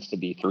happens to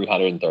be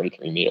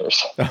 333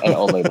 meters and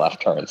only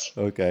left turns.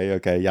 Okay.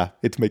 Yeah,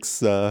 it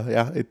makes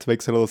a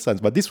little sense.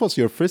 But this was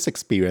your first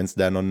experience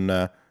then on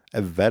a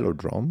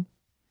velodrome?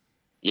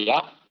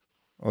 Yeah.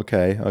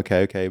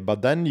 Okay.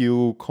 But then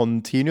you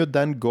continued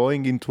then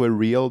going into a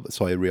real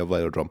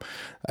velodrome,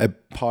 a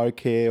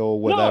parquet or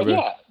whatever. No,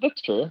 yeah,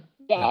 that's true.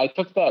 Yeah, I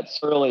took that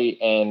Surly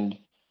and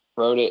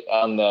rode it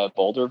on the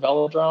Boulder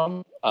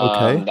Velodrome.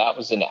 Okay. That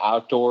was an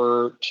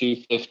outdoor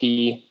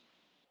 250.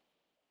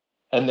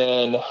 And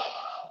then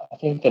I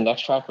think the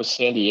next track was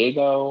San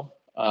Diego.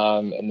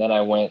 And then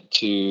I went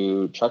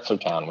to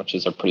Trexlertown, which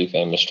is a pretty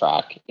famous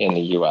track in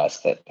the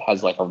U.S. that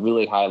has like a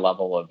really high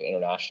level of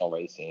international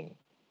racing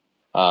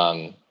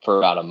for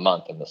about a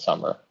month in the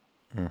summer,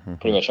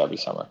 pretty much every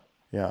summer.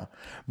 Yeah,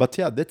 but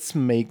yeah,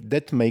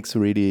 that makes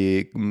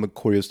really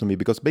curious to me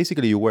because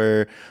basically you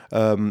were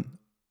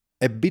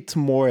a bit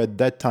more at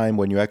that time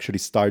when you actually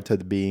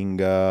started being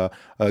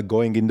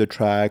going in the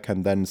track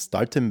and then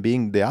started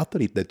being the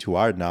athlete that you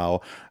are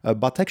now.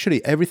 But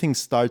actually, everything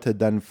started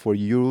then for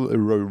you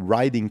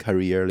riding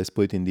career. Let's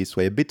put it in this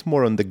way, a bit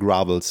more on the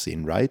gravel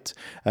scene, right?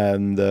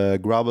 And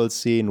gravel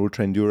scene,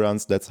 ultra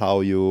endurance. That's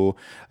how you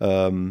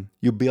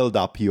build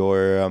up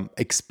your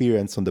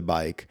experience on the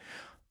bike.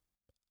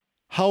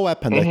 How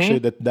happened actually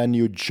that then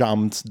you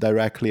jumped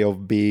directly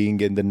of being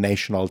in the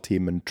national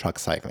team in track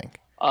cycling?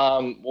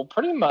 Well,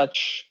 pretty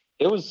much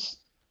it was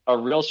a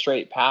real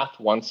straight path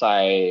once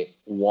I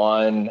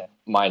won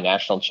my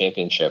national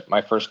championship,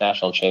 my first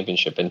national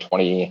championship in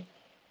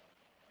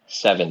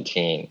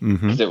 2017.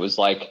 Because it was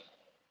like,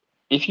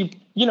 if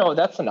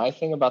that's the nice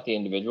thing about the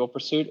individual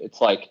pursuit.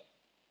 It's like,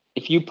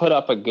 if you put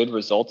up a good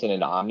result in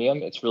an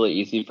Omnium, it's really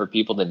easy for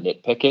people to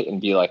nitpick it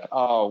and be like,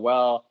 oh,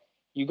 well,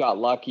 you got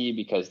lucky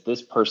because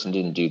this person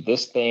didn't do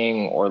this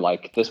thing, or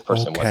like this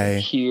person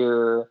wasn't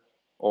here,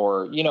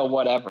 or,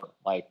 whatever.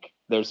 Like,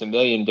 there's a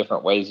million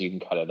different ways you can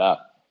cut it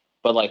up.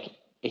 But like,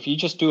 if you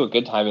just do a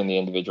good time in the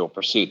individual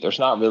pursuit, there's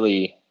not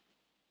really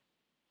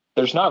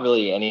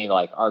any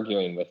like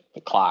arguing with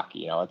the clock.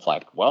 It's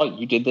like, well,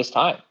 you did this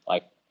time.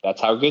 Like,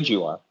 that's how good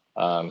you are.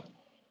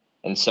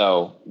 And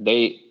so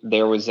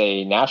there was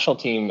a national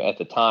team at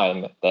the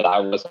time that I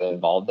wasn't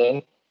involved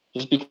in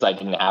just because I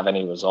didn't have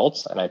any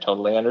results. And I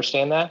totally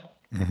understand that.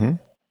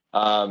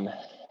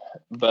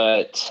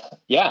 But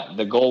yeah,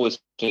 the goal was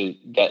to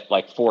get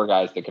like 4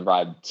 guys that could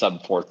ride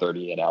sub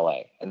 430 in LA.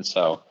 And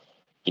so,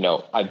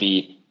 I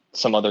beat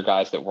some other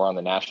guys that were on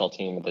the national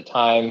team at the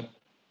time,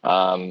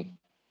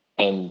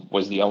 and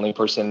was the only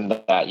person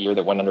that year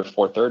that went under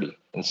 430.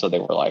 And so they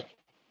were like,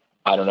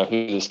 I don't know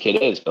who this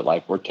kid is, but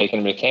like, we're taking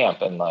him to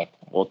camp and like,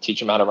 we'll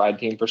teach him how to ride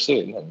team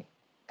pursuit. And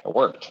it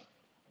worked.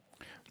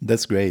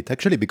 That's great.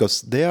 Actually,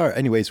 because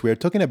we're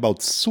talking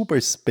about super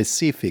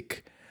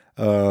specific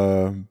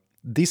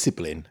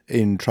discipline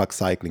in track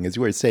cycling. As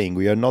you were saying,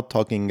 we are not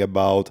talking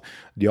about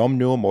the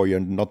Omnium, or you're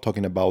not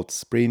talking about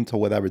sprint or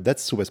whatever.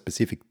 That's super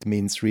specific. It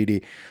means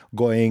really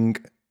going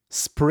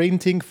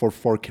sprinting for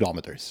 4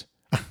 kilometers.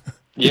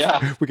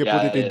 Yeah. We can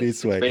put it in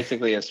this way. It's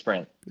basically a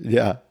sprint.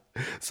 Yeah.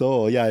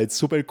 So yeah, it's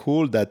super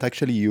cool that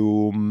actually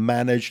you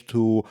managed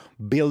to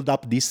build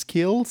up these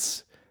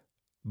skills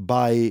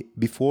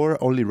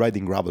before only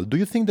riding gravel. Do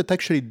you think that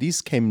actually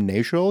this came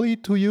naturally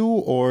to you,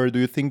 or do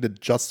you think that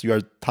just you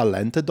are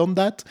talented on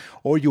that,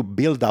 or you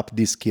build up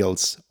these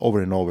skills over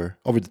and over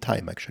the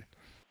time actually?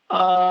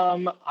 I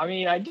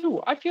mean,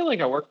 I feel like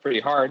I work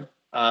pretty hard.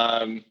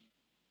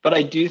 But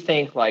I do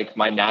think like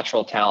my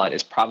natural talent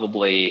is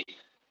probably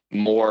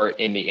more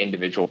in the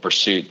individual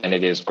pursuit than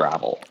it is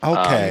gravel.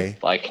 Okay.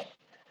 Like,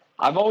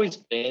 I've always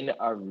been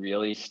a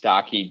really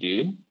stocky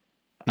dude.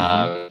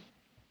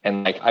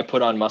 And like, I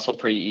put on muscle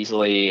pretty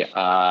easily.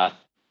 I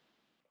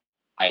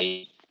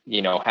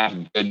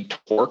have good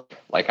torque.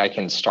 Like, I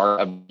can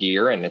start a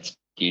gear and it's a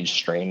huge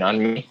strain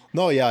on me.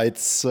 No, yeah,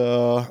 it's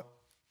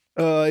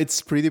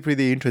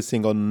pretty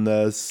interesting on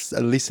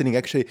listening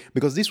actually,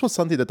 because this was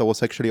something that I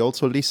was actually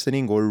also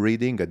listening or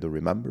reading. I don't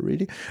remember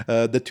really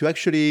that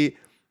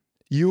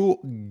you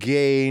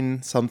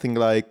gain something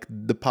like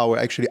the power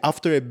actually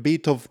after a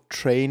bit of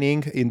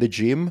training in the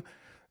gym.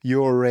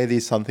 you're already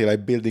something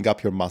like building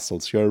up your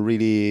muscles. You're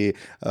really,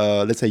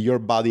 let's say, your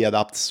body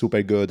adapts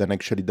super good and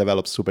actually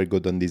develops super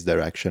good in this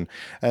direction.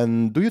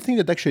 And do you think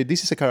that actually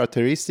this is a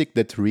characteristic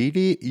that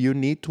really you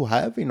need to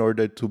have in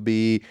order to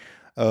be,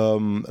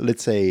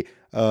 let's say,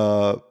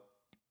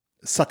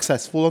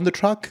 successful on the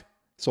track?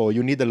 So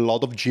you need a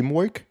lot of gym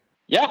work?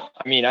 Yeah,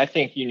 I mean, I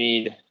think you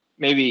need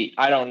maybe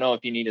I don't know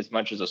if you need as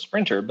much as a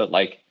sprinter, but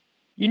like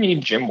you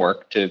need gym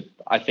work to.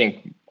 I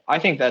think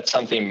that's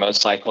something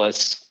most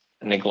cyclists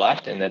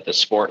neglect, and that the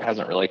sport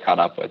hasn't really caught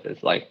up with.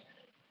 Is like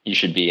you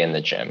should be in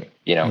the gym.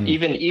 Mm.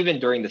 Even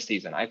during the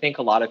season. I think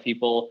a lot of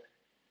people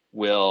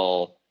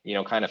will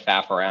kind of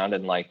faff around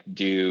and like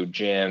do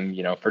gym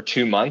for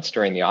 2 months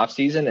during the off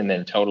season and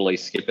then totally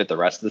skip it the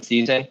rest of the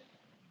season.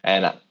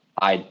 And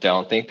I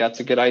don't think that's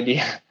a good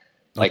idea.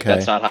 Like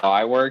that's Okay. not how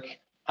I work.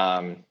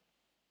 Um,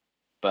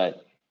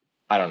 but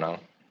I don't know.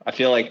 I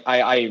feel like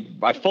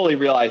I fully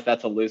realize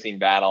that's a losing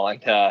battle,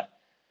 and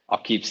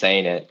I'll keep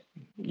saying it,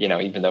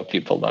 even though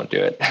people don't do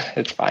it.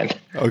 It's fine.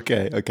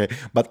 Okay, okay.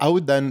 But I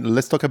would then,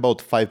 let's talk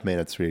about 5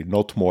 minutes, really,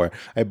 not more,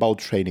 about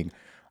training.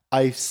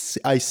 I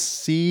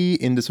see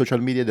in the social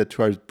media that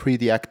you are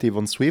pretty active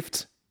on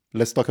Swift.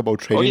 Let's talk about Oh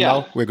training yeah,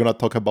 now. We're going to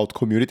talk about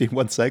community in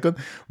 1 second.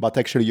 But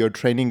actually, your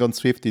training on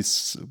Swift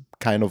is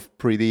kind of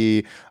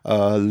pretty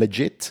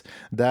legit.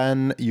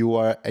 Then you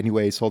are,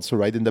 anyways, also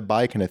riding the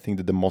bike. And I think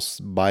that the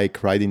most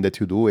bike riding that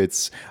you do,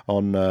 it's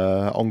on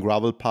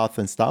gravel path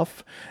and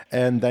stuff.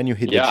 And then you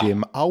hit the yeah.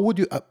 gym.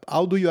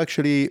 How do you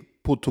actually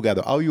put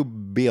together? How you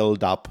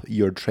build up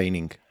your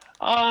training?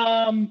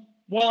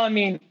 Well, I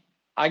mean,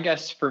 I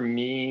guess for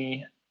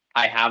me,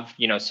 I have,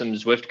 some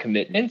Zwift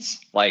commitments.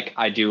 Like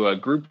I do a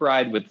group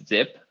ride with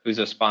Zip, who's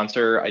a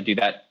sponsor. I do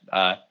that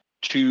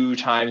 2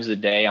 times a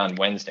day on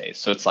Wednesdays.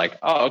 So it's like,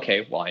 oh,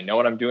 okay, well, I know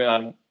what I'm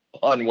doing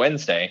on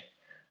Wednesday.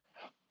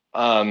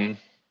 Um,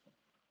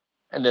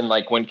 and then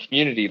like when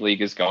Community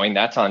League is going,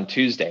 that's on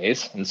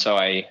Tuesdays. And so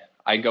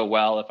I go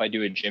well if I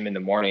do a gym in the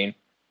morning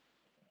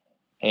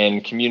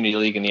and Community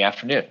League in the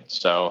afternoon.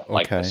 So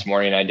like Okay. this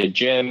morning I did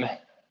gym,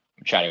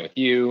 I'm chatting with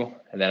you,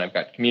 and then I've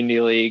got Community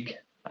League.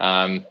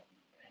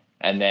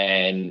 And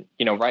then,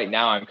 right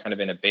now I'm kind of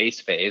in a base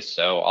phase.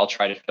 So I'll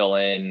try to fill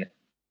in,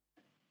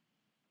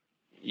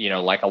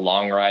 like a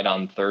long ride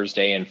on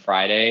Thursday and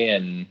Friday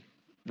and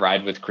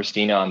ride with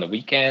Christina on the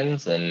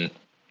weekends. And,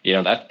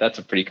 that's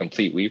a pretty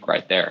complete week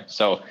right there.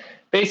 So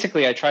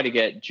basically I try to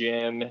get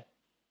gym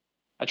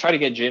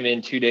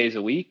in 2 days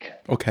a week.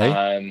 Okay.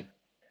 Um,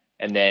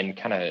 and then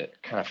kind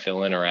of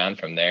fill in around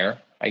from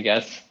there, I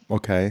guess.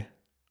 Okay.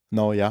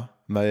 No, yeah,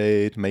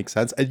 it makes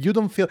sense. And you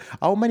don't feel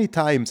how many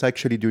times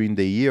actually during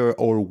the year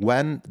or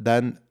when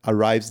then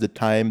arrives the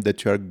time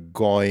that you're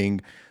going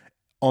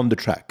on the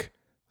track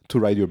to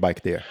ride your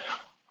bike there?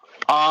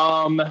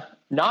 Um,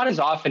 Not as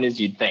often as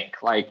you'd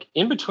think. Like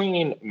in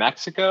between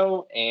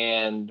Mexico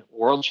and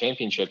World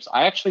Championships,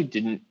 I actually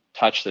didn't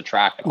touch the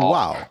track at all.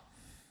 Wow.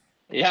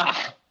 Yeah.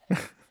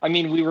 I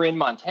mean, we were in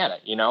Montana,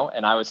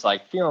 and I was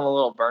like feeling a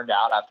little burned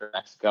out after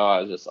Mexico.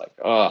 I was just like,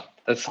 oh,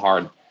 that's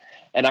hard.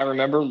 And I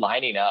remember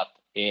lining up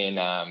in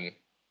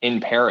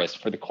Paris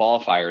for the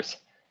qualifiers,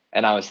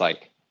 and I was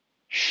like,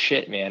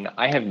 shit, man,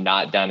 I have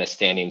not done a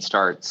standing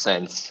start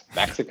since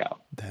Mexico.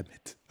 Damn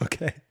it.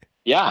 Okay.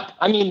 Yeah,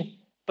 I mean,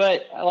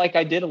 but like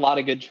I did a lot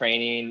of good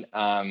training.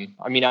 I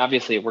mean,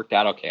 obviously it worked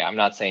out okay. I'm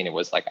not saying it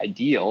was like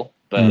ideal,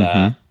 but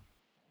Mm-hmm.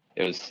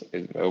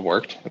 it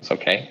worked. It's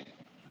okay.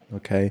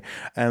 Okay.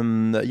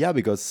 And yeah,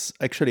 because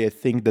actually I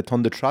think that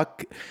on the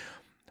track,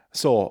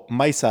 so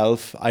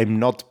myself, I'm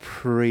not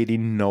pretty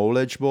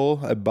knowledgeable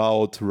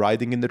about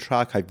riding in the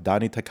track. I've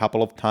done it a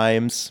couple of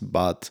times,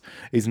 but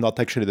it's not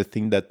actually the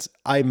thing that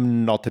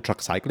I'm not a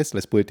track cyclist,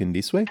 let's put it in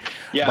this way.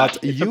 Yeah, But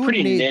it's a you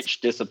pretty need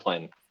niche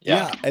discipline.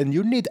 Yeah, yeah, and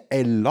you need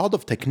a lot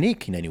of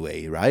technique in any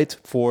way, right?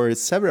 For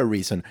several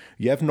reasons.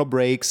 You have no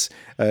brakes.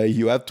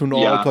 You have to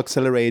know how to yeah,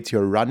 accelerate.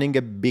 You're running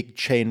a big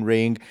chain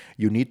ring.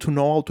 You need to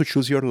know how to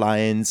choose your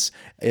lines.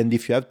 And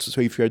if you have to,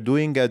 so if you're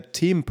doing a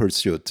team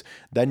pursuit,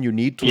 then you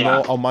need to know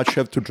yeah. how much you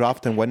have to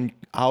draft and when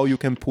how you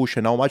can push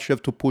and how much you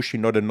have to push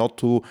in order not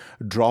to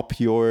drop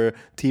your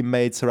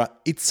teammates around.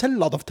 It's a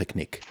lot of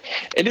technique.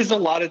 It is a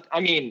lot of.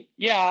 I mean,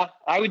 yeah,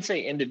 I would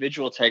say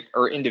individual tech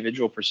or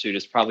individual pursuit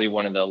is probably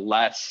one of the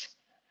less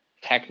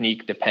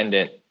technique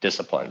dependent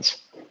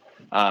disciplines.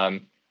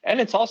 And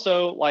it's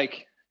also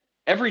like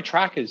every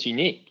track is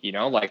unique,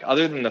 like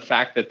other than the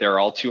fact that they're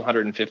all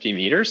 250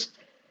 meters,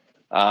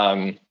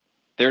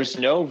 there's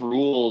no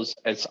rules.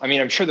 I mean,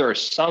 I'm sure there are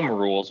some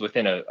rules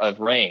within a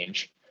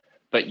range,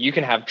 but you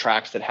can have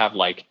tracks that have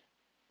like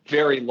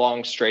very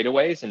long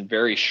straightaways and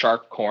very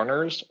sharp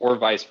corners, or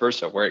vice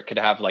versa, where it could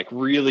have like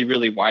really,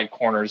 really wide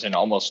corners and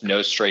almost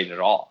no straight at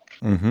all.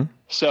 Mm-hmm.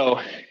 So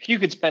you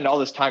could spend all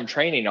this time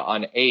training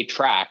on a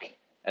track,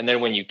 and then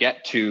when you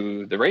get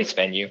to the race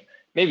venue,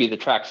 maybe the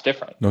track's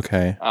different.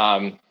 Okay.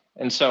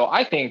 And so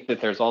I think that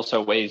there's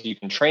also ways you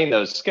can train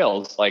those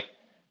skills. Like,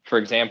 for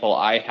example,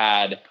 I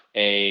have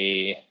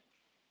an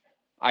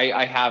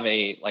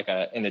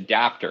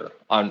adapter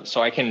on,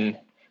 so I can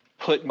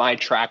put my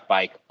track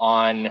bike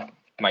on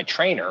my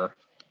trainer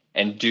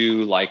and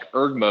do like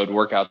erg mode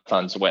workouts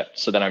on Zwift.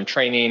 So that I'm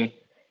training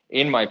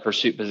in my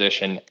pursuit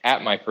position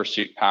at my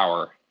pursuit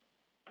power.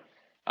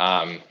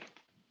 And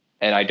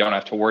I don't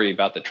have to worry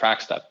about the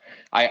track stuff.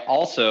 I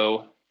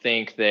also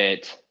think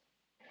that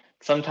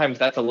sometimes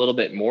that's a little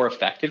bit more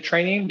effective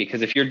training,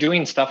 because if you're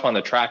doing stuff on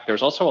the track,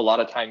 there's also a lot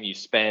of time you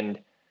spend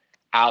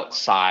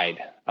outside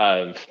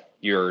of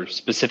your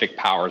specific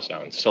power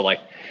zones. So like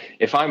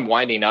if I'm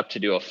winding up to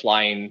do a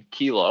flying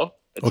kilo,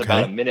 it's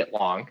about a minute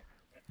long.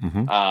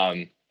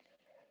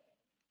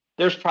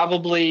 There's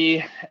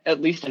probably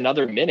at least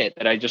another minute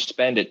that I just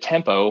spend at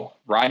tempo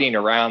riding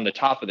around the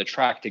top of the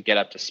track to get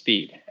up to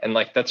speed. And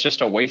like, that's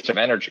just a waste of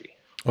energy.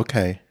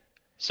 Okay.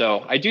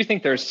 So I do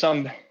think there's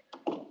some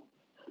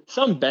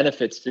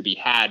benefits to be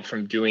had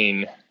from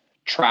doing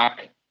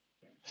track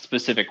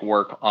specific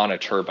work on a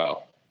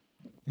turbo.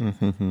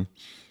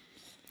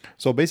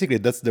 So basically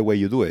that's the way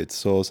you do it.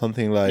 So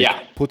something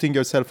like putting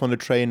yourself on the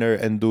trainer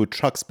and do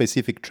track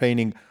specific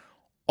training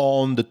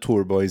on the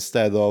turbo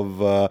instead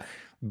of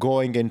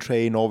going and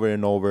train over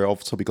and over.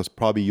 Also because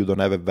probably you don't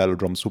have a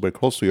velodrome super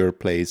close to your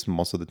place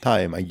most of the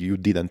time, and you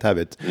didn't have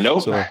it. No.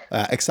 So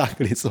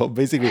exactly. So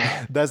basically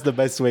that's the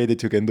best way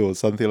that you can do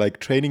something like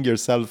training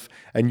yourself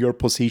and your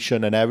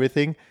position and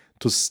everything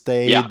to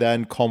stay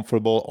then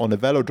comfortable on a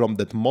velodrome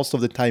that most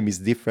of the time is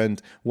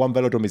different. One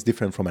velodrome is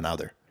different from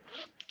another.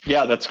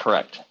 Yeah, that's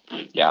correct.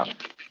 Yeah.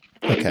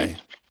 Okay.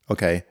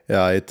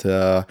 Yeah,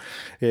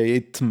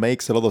 it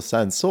makes a lot of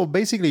sense. So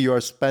basically you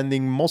are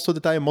spending most of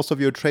the time, most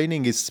of your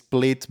training is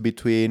split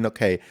between,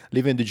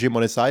 leaving the gym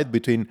on the side,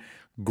 between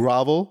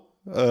gravel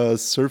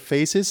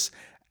surfaces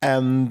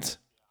and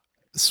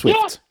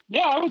Zwift.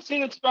 Yeah, I would say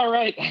that's about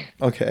right.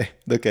 Okay,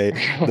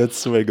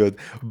 that's very good.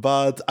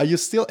 But are you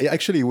still,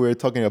 actually, we were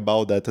talking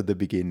about that at the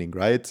beginning,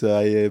 right?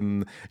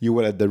 You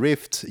were at the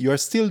Rift. You are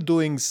still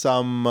doing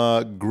some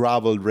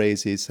gravel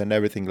races and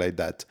everything like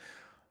that.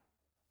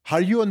 Are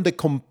you on the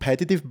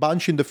competitive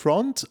bunch in the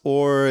front,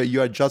 or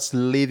you are just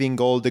leaving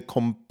all the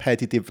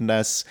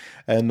competitiveness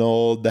and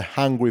all the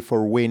hungry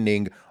for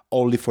winning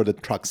only for the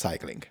track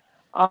cycling?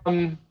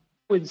 I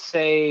would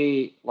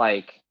say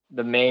like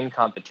the main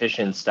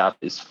competition stuff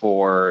is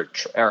for,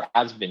 or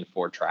has been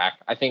for track.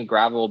 I think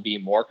gravel will be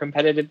more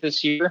competitive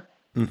this year,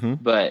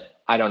 but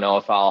I don't know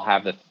if I'll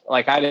have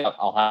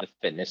I'll have the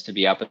fitness to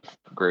be up in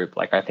the group.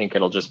 Like, I think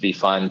it'll just be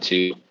fun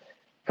to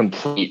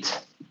complete,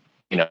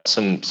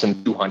 some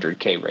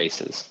 200K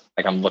races.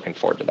 Like, I'm looking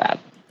forward to that.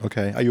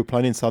 Okay. Are you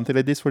planning something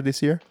like this for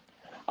this year?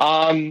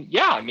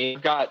 Yeah, I mean,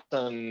 I've got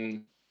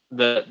the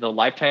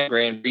Lifetime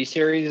Grand Prix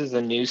series is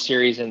a new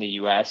series in the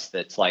US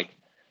that's like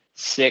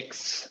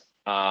 6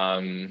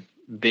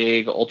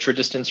 big ultra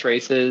distance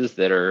races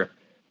that are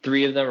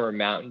 3 of them are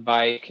mountain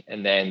bike,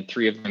 and then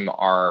 3 of them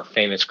are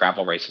famous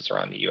gravel races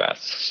around the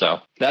US. So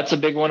that's a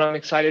big one I'm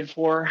excited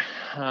for.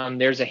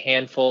 There's a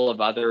handful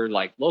of other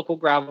like local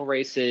gravel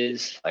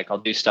races. Like, I'll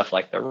do stuff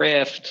like the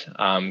Rift,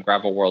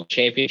 Gravel World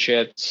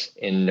Championships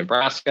in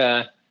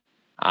Nebraska.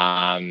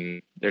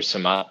 There's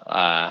some,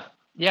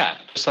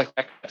 just like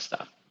that kind of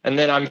stuff. And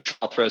then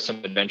I'll throw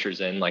some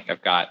adventures in. Like,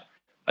 I've got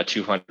a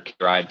 200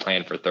 ride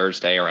planned for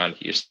Thursday around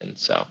Houston.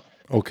 So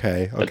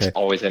it's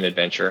always an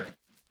adventure.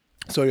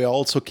 So you're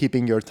also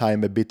keeping your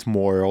time a bit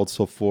more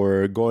also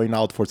for going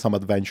out for some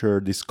adventure,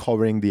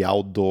 discovering the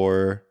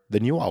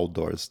new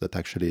outdoors that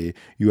actually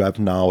you have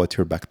now at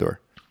your back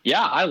door.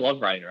 Yeah, I love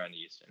riding around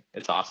Houston.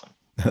 It's awesome.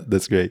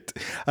 That's great.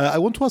 I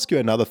want to ask you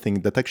another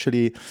thing that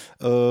actually,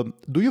 do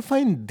you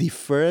find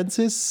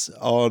differences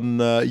on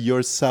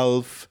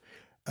yourself,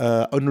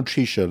 on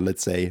nutrition,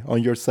 let's say,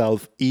 on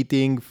yourself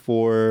eating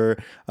for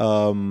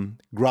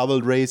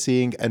gravel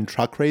racing and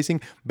track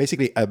racing?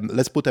 Basically,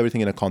 let's put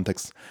everything in a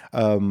context.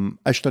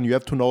 Ashton, you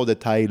have to know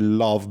that I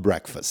love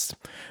breakfast.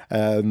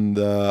 And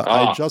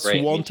I just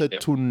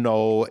wanted to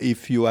know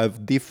if you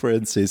have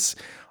differences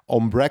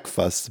on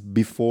breakfast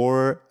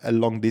before a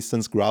long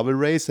distance gravel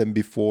race and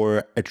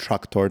before a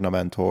track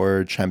tournament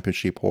or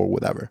championship or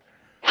whatever.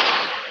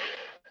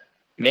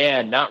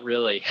 Man, not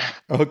really.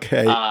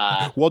 Okay.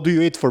 What do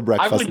you eat for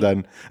breakfast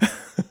then?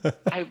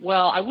 I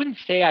wouldn't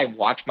say I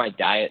watch my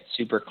diet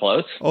super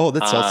close. Oh,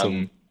 that's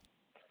awesome.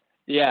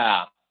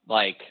 Yeah.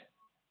 Like,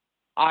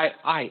 I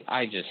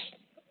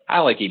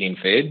like eating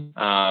food.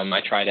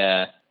 I try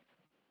to,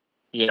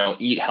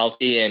 eat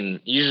healthy,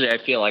 and usually I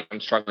feel like I'm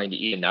struggling to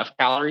eat enough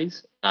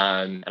calories.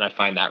 And I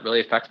find that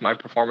really affects my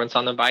performance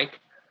on the bike.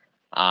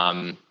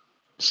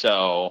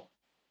 So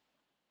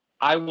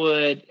I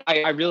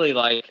really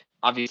like,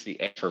 obviously,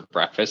 egg for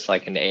breakfast,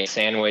 like an egg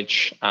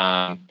sandwich,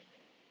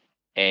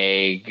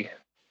 egg,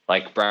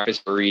 like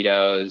breakfast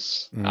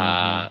burritos,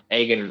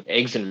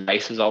 eggs and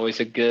rice is always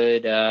a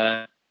good,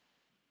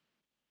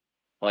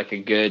 like a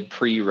good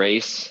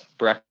pre-race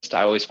breakfast.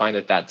 I always find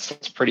that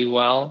sits pretty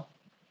well.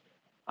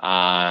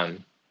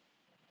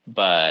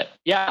 But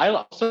yeah, I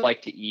also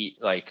like to eat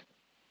like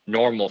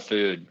normal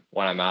food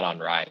when I'm out on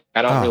ride.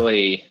 I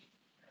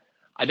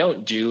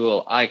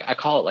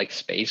call it like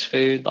space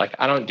food. Like,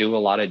 I don't do a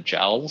lot of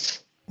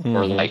gels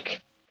or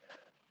like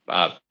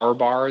power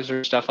bars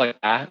or stuff like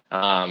that.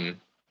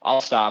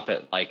 I'll stop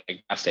at like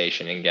a gas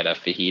station and get a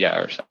fajita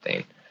or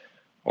something.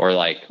 Or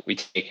like we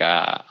take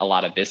a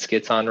lot of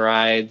biscuits on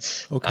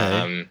rides.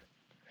 Okay.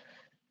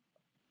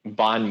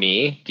 Banh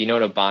mi. Do you know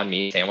what a banh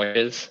mi sandwich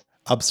is?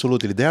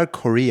 Absolutely. They are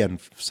Korean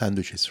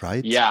sandwiches,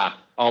 right? Yeah.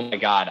 Oh my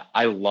God.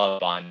 I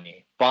love banh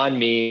mi. Banh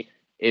mi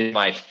is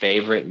my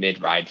favorite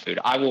mid-ride food.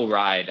 I will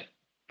ride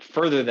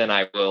further than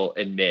I will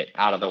admit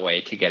out of the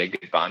way to get a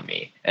good banh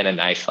mi and a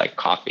nice like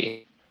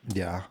coffee.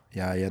 Yeah,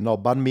 yeah, yeah. No,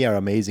 banh mi are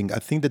amazing. I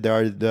think that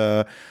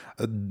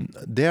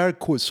they are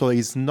cool. So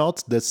it's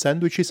not the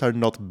sandwiches are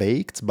not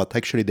baked, but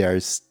actually they are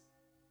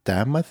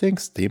I think,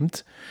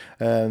 steamed,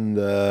 and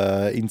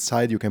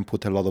inside you can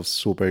put a lot of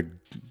super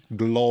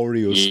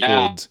glorious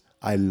Yeah. food.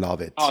 I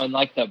love Oh, it. and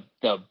like the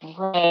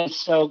bread is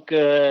so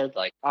good.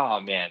 Like, oh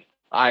man,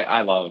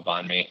 I love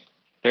banh mi.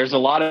 There's a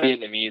lot of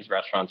Vietnamese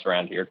restaurants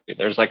around here too.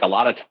 There's like a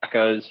lot of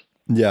tacos.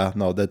 Yeah,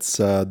 no, that's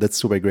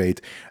super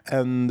great.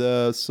 And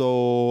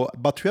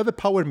but you have a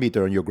power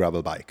meter on your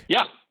gravel bike.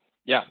 Yeah,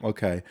 yeah,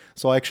 Okay.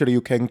 So actually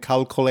you can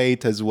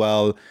calculate as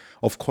well,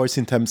 of course,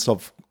 in terms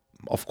of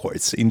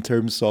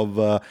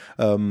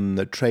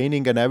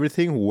training and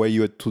everything, where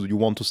you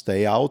want to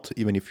stay out,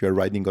 even if you're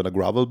riding on a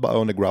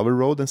gravel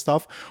road and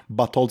stuff,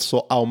 but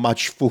also how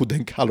much food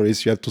and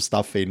calories you have to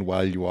stuff in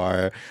while you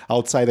are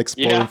outside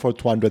exploring yeah. for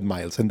 200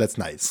 miles, and that's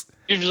nice.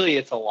 Usually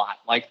it's a lot.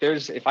 Like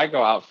if I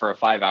go out for a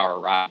 5 hour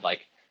ride,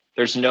 like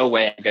there's no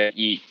way I'm gonna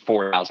eat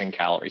 4,000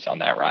 calories on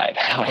that ride.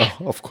 Like,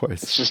 Of it's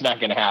course. just not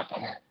gonna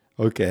happen.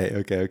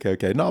 Okay.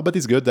 No, but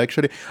it's good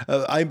actually.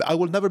 I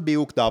will never be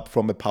hooked up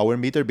from a power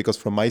meter because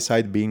from my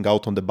side, being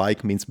out on the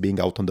bike means being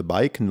out on the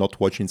bike, not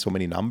watching so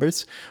many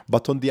numbers.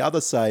 But on the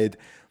other side,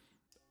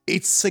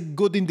 it's a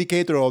good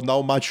indicator of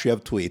how much you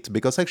have to eat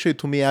because actually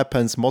to me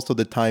happens most of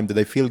the time that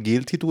I feel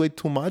guilty to eat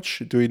too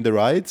much during the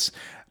rides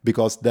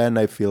because then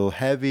I feel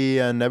heavy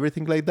and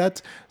everything like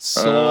that.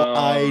 So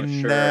Oh,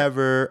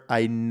 sure.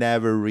 I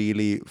never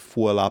really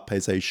fuel up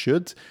as I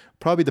should.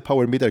 Probably the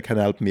power meter can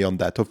help me on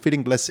that, of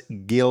feeling less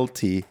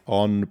guilty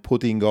on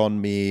putting on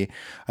me,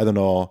 I don't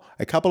know,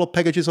 a couple of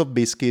packages of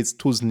biscuits,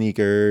 2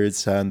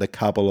 Snickers, and a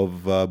couple of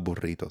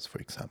burritos, for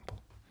example.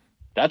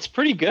 That's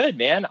pretty good,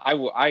 man.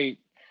 I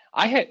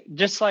had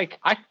just like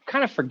I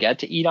kind of forget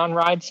to eat on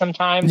rides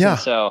sometimes, and Yeah.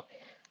 so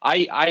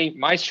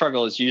my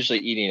struggle is usually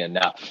eating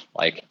enough.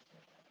 Like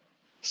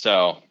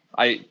so,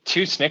 I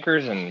 2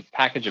 Snickers and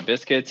package of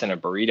biscuits and a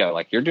burrito.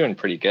 Like you're doing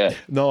pretty good.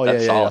 No,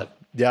 That's solid.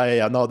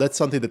 Yeah. No, that's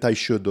something that I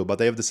should do,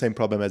 but I have the same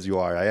problem as you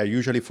are. I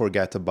usually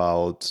forget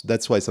about.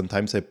 That's why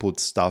sometimes I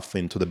put stuff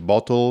into the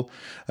bottle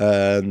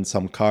and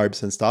some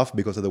carbs and stuff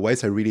because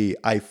otherwise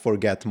I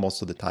forget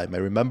most of the time. I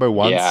remember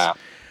once Yeah.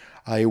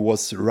 I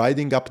was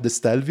riding up the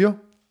Stelvio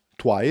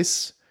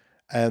twice.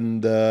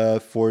 And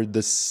for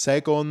the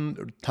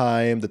second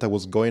time that I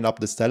was going up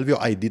the Stelvio,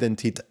 I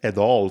didn't eat at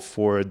all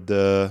for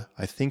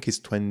I think it's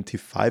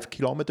 25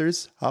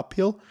 kilometers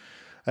uphill.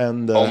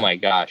 And Oh my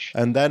gosh.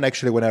 and then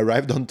actually when I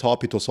arrived on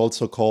top, it was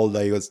also cold.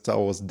 I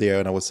was there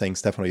and I was saying,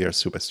 Stefano, you're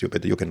super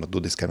stupid. You cannot do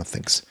this kind of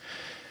things.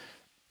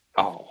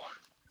 Oh,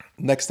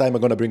 Next time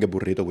I'm gonna bring a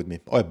burrito with me.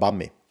 Or a banh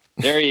mi.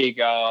 there you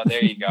go.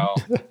 There you go.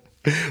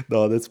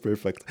 No, that's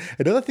perfect.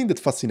 Another thing that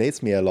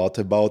fascinates me a lot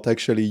about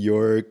actually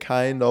your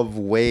kind of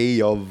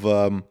way of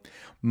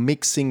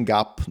mixing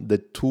up the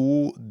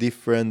two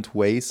different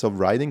ways of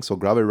riding, so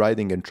gravel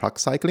riding and track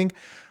cycling.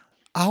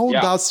 How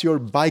Yeah. does your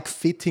bike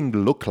fitting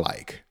look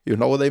like? You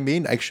know what I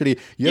mean? Actually,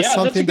 you have Yeah, that's a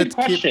something good that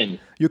question.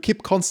 you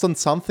keep constant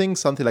something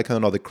like I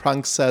don't know the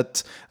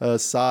crankset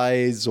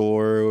size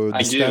or I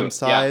the stem do. Yeah.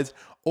 size,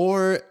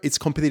 or it's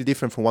completely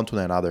different from one to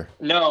another.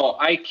 No,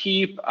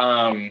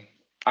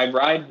 I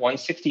ride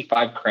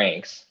 165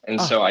 cranks, and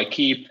Ah, so I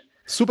keep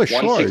super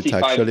short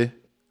 165. actually,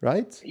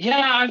 right?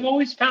 Yeah, I've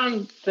always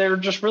found they're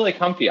just really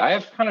comfy. I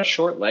have kind of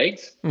short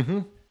legs.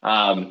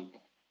 Um,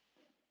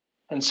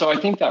 and so I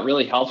think that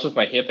really helps with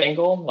my hip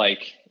angle.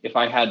 Like if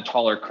I had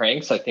taller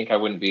cranks, I think I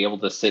wouldn't be able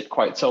to sit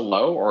quite so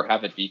low or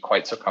have it be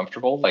quite so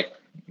comfortable. Like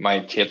my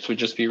hips would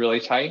just be really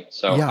tight.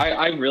 So Yeah.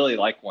 I really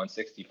like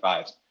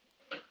 165s.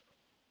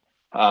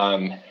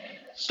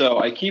 So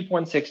I keep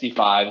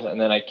 165s and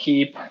then I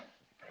keep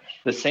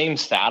the same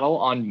saddle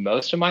on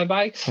most of my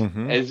bikes.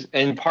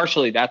 And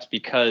partially that's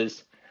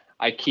because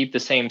I keep the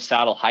same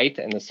saddle height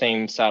and the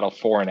same saddle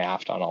fore and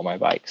aft on all my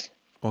bikes.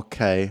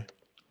 Okay.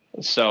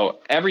 So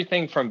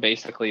everything from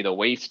basically the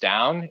waist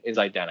down is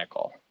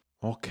identical.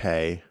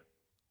 Okay.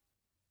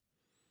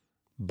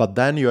 But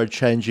then you are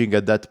changing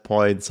at that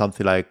point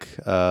something like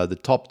the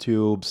top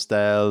tubes,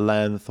 the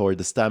length or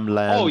the stem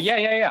length. Oh,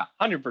 yeah.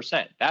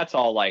 100%. That's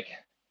all like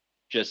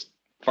just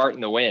fart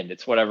in the wind.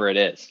 It's whatever it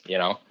is, you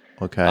know?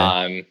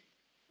 Okay.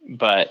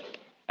 But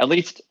at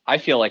least I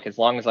feel like as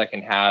long as I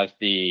can have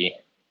the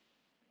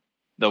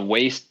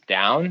waist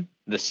down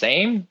the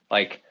same,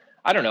 like,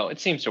 I don't know, it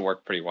seems to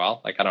work pretty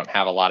well. Like I don't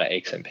have a lot of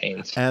aches and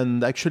pains.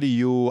 And actually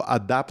you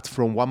adapt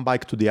from one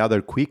bike to the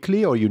other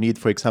quickly, or you need,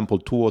 for example,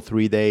 2 or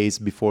 3 days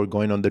before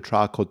going on the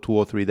track or 2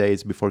 or 3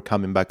 days before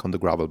coming back on the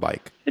gravel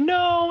bike?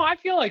 No, I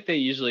feel like they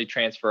usually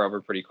transfer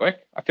over pretty quick.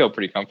 I feel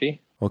pretty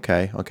comfy.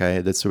 Okay,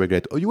 that's super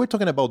great. Oh, you were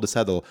talking about the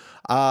saddle.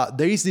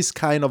 There is this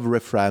kind of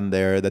refrain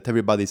there that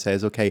everybody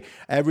says, okay,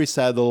 every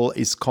saddle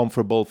is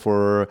comfortable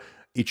for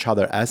each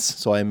other S.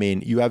 So, I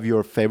mean, you have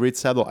your favorite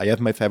saddle. I have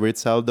my favorite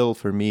saddle.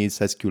 For me, it's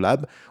SQ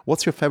Lab.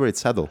 What's your favorite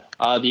saddle?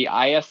 The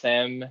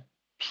ISM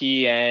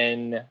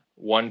PN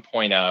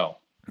 1.0.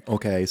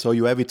 Okay, so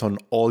you have it on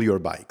all your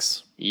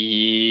bikes.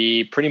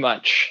 Pretty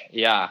much,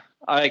 yeah.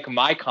 Like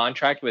my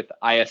contract with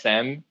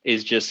ISM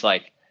is just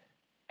like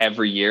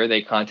every year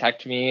they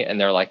contact me and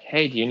they're like,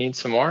 "Hey, do you need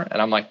some more?"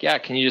 And I'm like, "Yeah,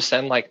 can you just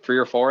send like 3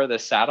 or 4 of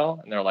this saddle?"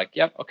 And they're like,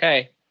 "Yep,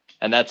 okay."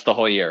 And that's the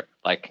whole year.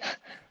 Like, it's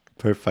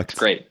Perfect.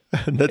 great.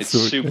 That's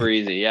It's super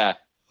easy. Yeah.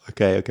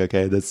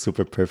 okay. That's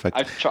super perfect.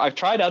 I've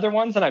tried other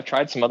ones and I've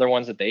tried some other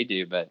ones that they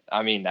do, but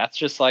I mean, that's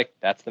just like,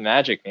 that's the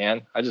magic,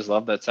 man. I just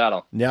love that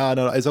saddle. Yeah,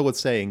 no, as I was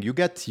saying, you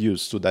get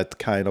used to that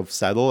kind of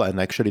saddle, and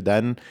actually,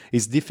 then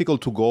it's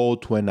difficult to go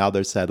to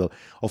another saddle.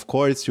 Of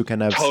course, you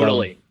can have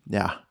Totally.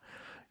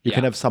 you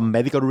can Yeah. have some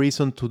medical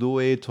reason to do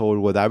it or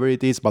whatever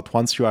it is, but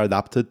once you are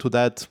adapted to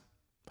that,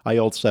 I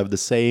also have the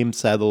same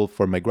saddle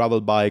for my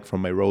gravel bike, for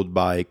my road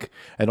bike,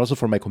 and also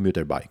for my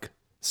commuter bike.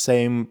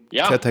 Same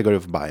Yeah. category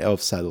of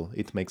saddle.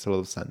 It makes a lot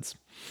of sense.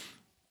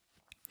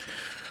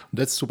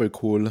 That's super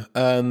cool.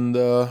 And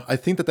I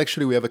think that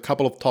actually we have a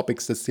couple of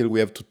topics that still we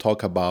have to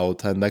talk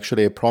about. And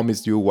actually, I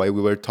promised you while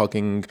we were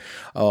talking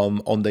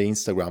on the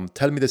Instagram.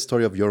 Tell me the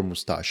story of your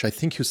mustache. I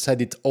think you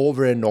said it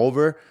over and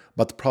over,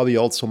 but probably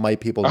also my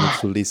people need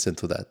to listen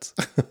to that.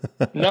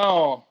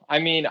 No, I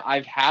mean,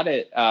 I've had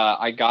it.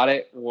 I got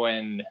it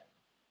when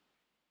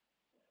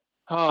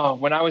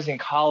I was in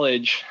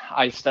college.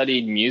 I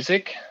studied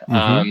music.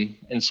 Mm-hmm.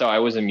 And so I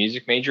was a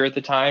music major at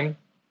the time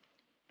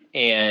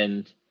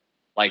and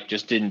like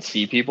just didn't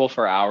see people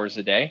for hours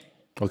a day.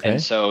 And Okay.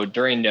 so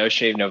during No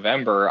Shave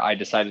November, I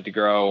decided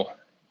to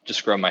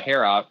just grow my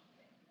hair out.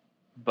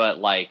 But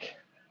like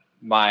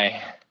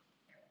my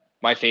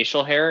my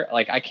facial hair,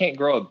 like I can't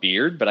grow a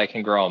beard, but I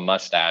can grow a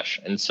mustache.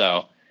 And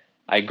so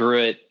I grew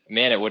it,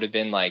 man, it would have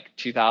been like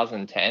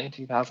 2010,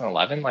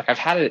 2011. Like I've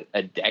had it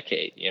a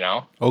decade, you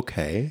know?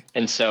 Okay.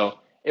 And so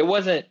it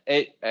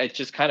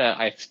just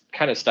I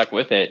kind of stuck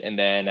with it. And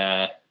then,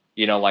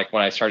 like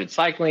when I started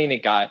cycling,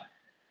 it got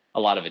a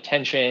lot of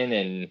attention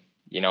and,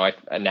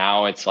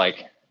 now it's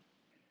like,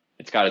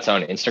 it's got its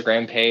own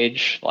Instagram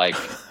page. Like,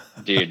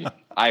 dude,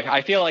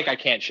 I feel like I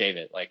can't shave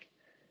it. Like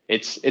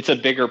it's a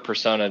bigger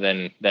persona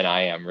than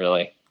I am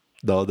really.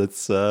 No, that's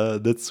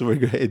super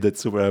great.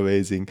 That's super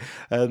amazing,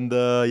 and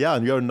yeah,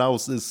 and you're now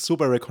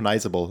super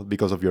recognizable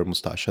because of your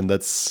mustache, and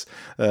that's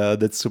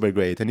super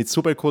great. And it's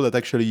super cool that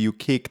actually you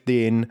kicked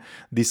in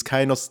this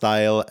kind of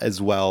style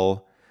as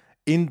well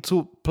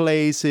into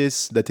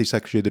places that is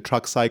actually the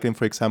truck cycling,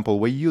 for example,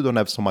 where you don't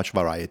have so much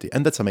variety,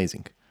 and that's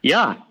amazing.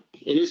 Yeah,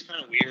 it is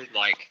kind of weird,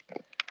 like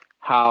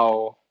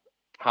how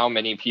how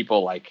many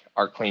people like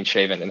are clean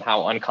shaven and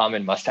how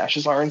uncommon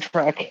mustaches are in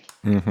track.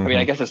 I mean,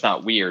 I guess it's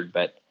not weird,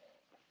 but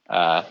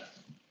uh,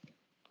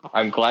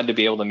 I'm glad to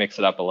be able to mix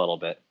it up a little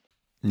bit.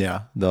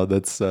 Yeah, no,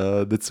 that's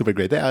super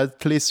great. Yeah,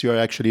 at least you're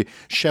actually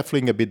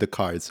shuffling a bit the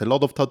cards. A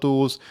lot of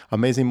tattoos,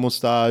 amazing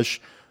mustache,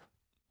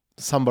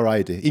 some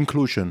variety,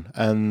 inclusion,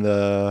 and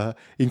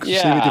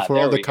inclusivity Yeah, for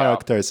all there the we go.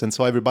 characters, and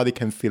so everybody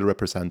can feel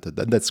represented,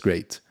 and that's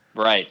great.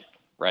 Right,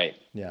 right.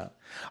 Yeah,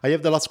 I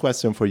have the last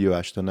question for you,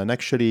 Ashton, and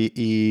actually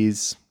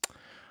is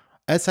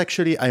as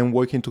actually I'm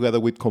working together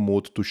with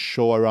Komoot to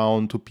show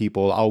around to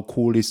people how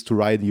cool it is to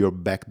ride your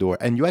back door,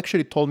 and you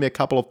actually told me a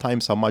couple of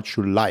times how much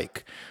you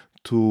like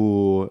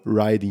to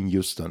ride in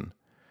Houston.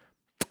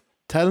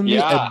 Tell me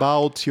Yeah.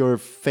 about your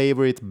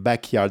favorite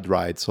backyard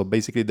ride. So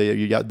basically,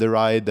 the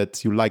ride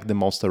that you like the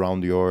most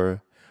around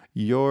your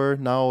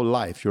now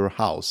life, your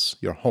house,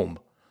 your home.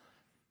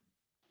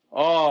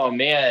 Oh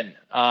man.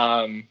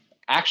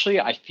 Actually,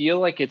 I feel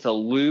like it's a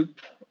loop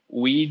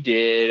we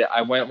did.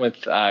 I went with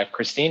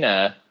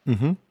Christina.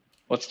 Mm-hmm.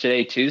 What's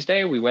today?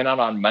 Tuesday. We went out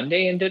on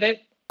Monday and did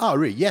it. Oh,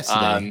 really?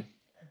 Yesterday. Um,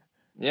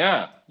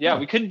 yeah. Oh.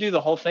 We couldn't do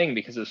the whole thing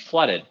because it was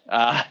flooded.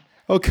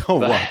 Okay. Oh,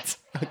 But what?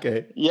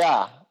 Okay.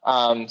 yeah.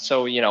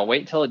 So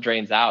wait until it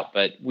drains out.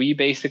 But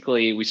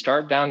we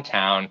start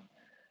downtown.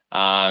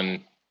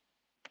 Um,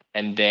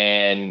 and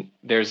then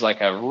there's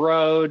like a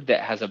road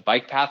that has a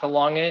bike path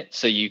along it.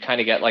 So you kind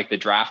of get like the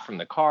draft from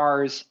the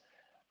cars,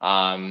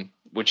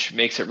 which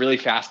makes it really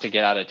fast to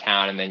get out of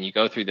town. And then you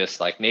go through this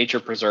like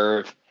nature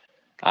preserve.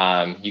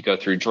 You go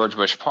through George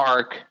Bush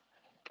Park,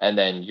 and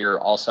then you're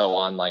also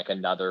on like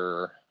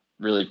another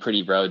really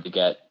pretty road to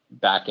get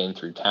back in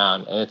through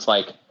town. And it's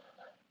like,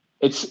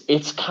 it's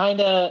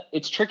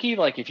tricky.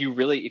 Like if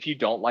you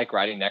don't like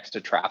riding next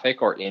to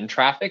traffic or in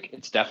traffic,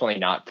 it's definitely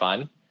not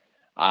fun.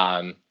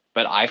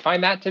 But I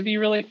find that to be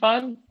really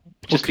fun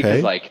just because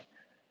Okay. like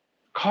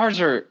cars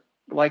are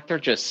like, they're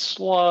just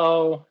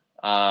slow.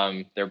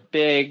 They're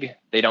big.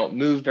 They don't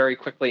move very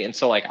quickly. And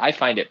so like, I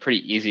find it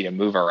pretty easy to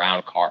move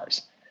around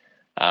cars.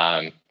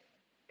 Um,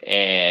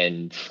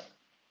 and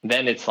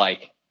then it's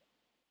like,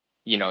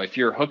 if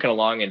you're hooking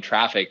along in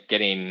traffic,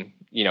 getting,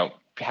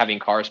 having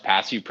cars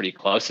pass you pretty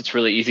close, it's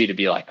really easy to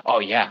be like, oh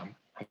yeah,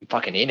 I'm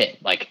fucking in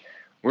it. Like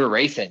we're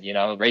racing,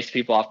 race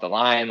people off the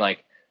line,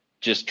 like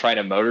just try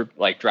to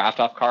draft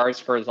off cars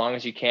for as long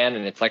as you can.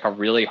 And it's like a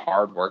really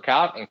hard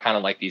workout and kind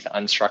of like these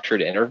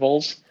unstructured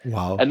intervals.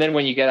 Wow. And then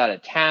when you get out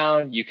of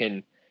town, you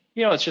can,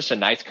 it's just a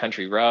nice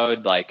country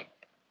road, like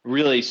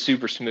really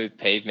super smooth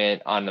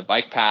pavement on the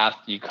bike path.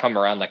 You come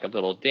around like a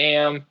little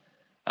dam.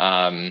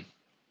 And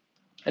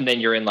then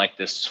you're in like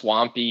this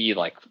swampy,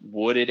 like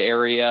wooded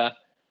area.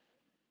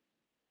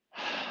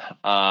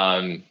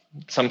 Sometimes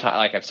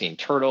like I've seen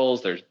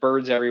turtles, there's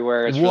birds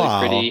everywhere. It's really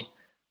pretty.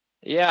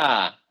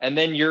 Yeah. And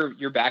then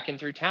you're back in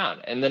through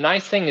town. And the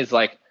nice thing is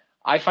like,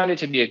 I find it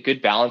to be a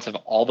good balance of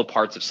all the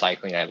parts of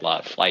cycling I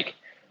love. Like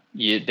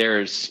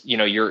you're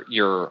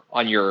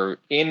on your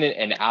in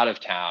and out of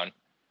town.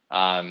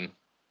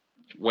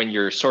 When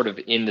you're sort of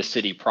in the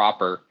city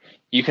proper,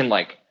 you can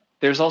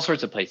there's all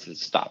sorts of places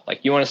to stop.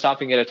 Like you want to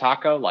stop and get a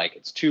taco, like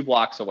it's 2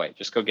 blocks away.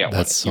 Just go get one.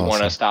 If you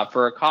want to stop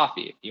for a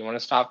coffee, if you want to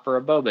stop for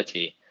a boba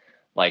tea,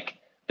 like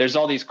there's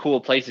all these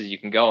cool places you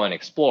can go and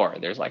explore.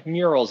 There's like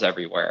murals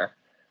everywhere.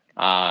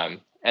 And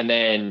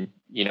then,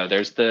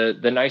 there's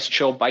the nice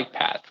chill bike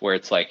path where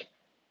it's like,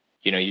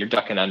 you're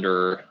ducking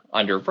under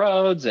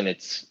roads and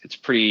it's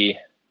pretty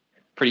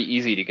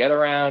easy to get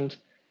around.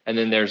 And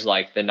then there's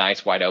like the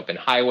nice wide open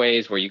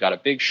highways where you got a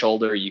big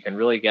shoulder. You can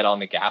really get on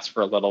the gas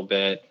for a little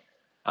bit.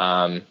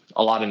 A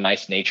lot of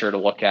nice nature to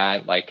look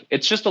at. Like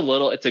it's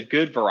a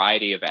good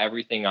variety of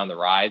everything on the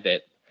ride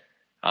that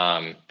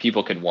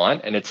people could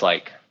want. And it's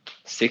like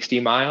 60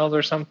 miles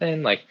or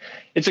something. Like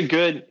it's a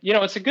good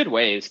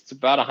ways. It's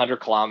about 100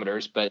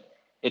 kilometers, but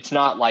it's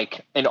not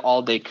like an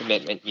all day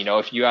commitment.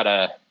 If you had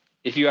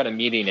a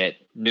meeting at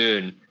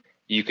noon,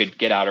 you could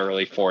get out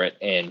early for it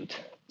and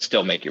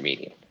still make your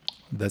meeting.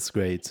 That's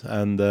great.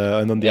 And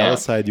on the other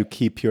side, you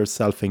keep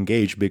yourself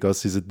engaged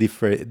because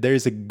there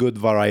is a good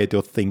variety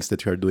of things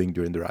that you are doing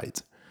during the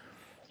ride.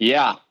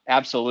 Yeah,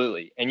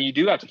 absolutely. And you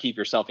do have to keep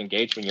yourself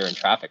engaged when you're in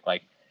traffic.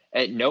 Like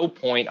at no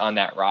point on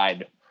that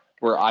ride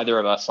were either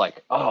of us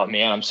like, oh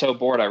man, I'm so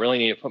bored. I really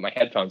need to put my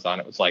headphones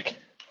on. It was like,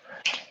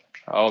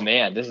 oh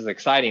man, this is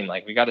exciting.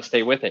 Like we got to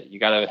stay with it.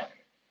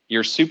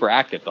 You're super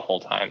active the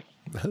whole time.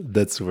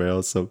 That's very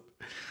awesome.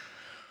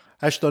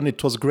 Ashton,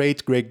 it was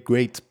great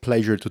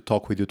pleasure to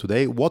talk with you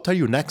today. What are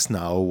you next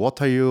now?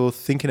 What are you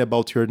thinking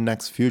about your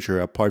next future?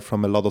 Apart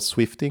from a lot of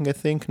Swifting, I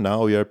think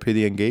now you're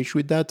pretty engaged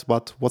with that.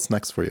 But what's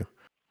next for you?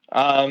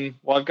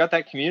 Well, I've got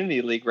that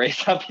community league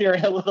race up here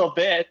in a little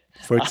bit.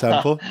 For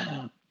example,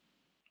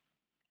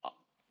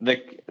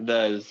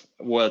 the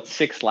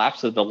 6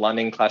 laps of the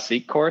London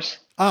Classique course.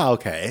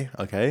 Okay.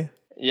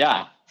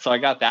 Yeah, so I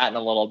got that in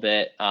a little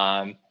bit.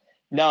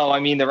 No, I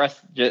mean the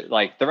rest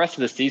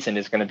of the season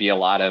is going to be a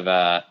lot of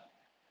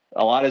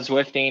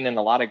Zwifting and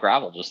a lot of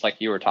gravel, just like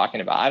you were talking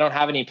about. I don't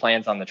have any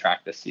plans on the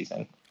track this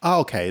season.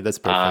 Okay, that's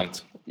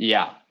perfect.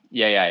 Yeah.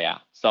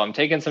 So I'm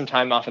taking some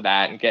time off of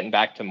that and getting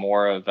back to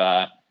more of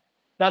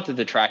not that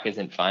the track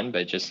isn't fun,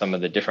 but just some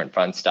of the different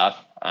fun stuff.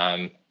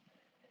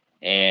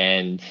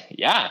 And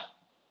yeah,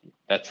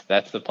 that's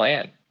the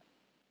plan.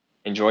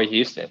 Enjoy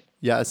Houston.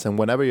 Yes, and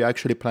whenever you're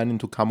actually planning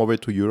to come over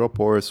to Europe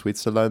or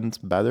Switzerland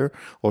better,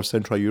 or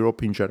Central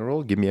Europe in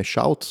general, give me a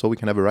shout so we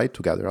can have a ride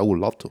together. I would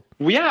love to.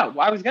 Well, yeah,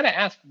 I was going to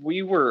ask,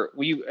 we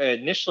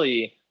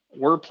initially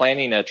were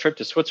planning a trip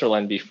to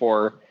Switzerland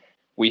before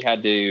we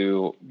had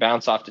to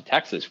bounce off to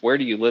Texas. Where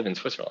do you live in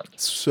Switzerland?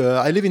 So,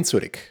 I live in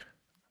Zurich.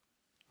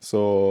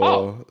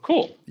 So,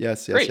 cool.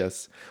 Yes.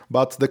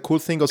 But the cool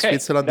thing of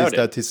Switzerland is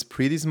that it's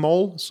pretty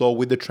small. So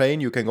with the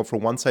train, you can go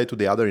from one side to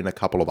the other in a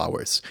couple of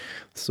hours.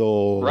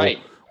 So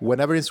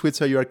whenever in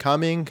Switzerland you are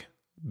coming,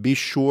 be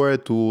sure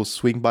to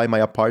swing by my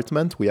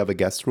apartment. We have a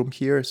guest room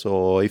here.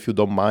 So if you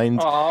don't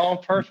mind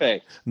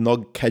perfect.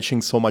 Not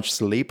catching so much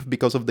sleep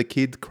because of the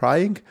kid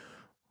crying,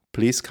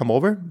 please come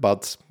over,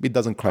 but it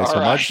doesn't cry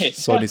much,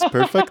 so it's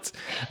perfect.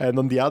 And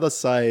on the other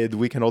side,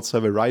 we can also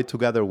have a ride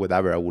together,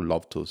 whatever. I would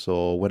love to.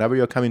 So whenever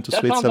you're coming to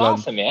Switzerland,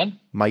 sounds awesome, man.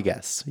 My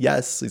guess.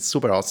 Yes, it's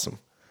super awesome.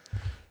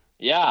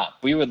 Yeah,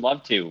 we would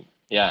love to.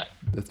 Yeah.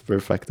 That's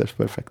perfect.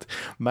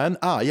 Man,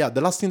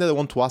 the last thing that I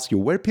want to ask you,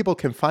 where people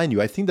can find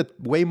you. I think that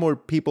way more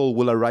people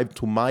will arrive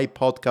to my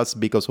podcast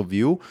because of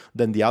you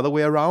than the other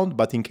way around.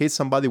 But in case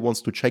somebody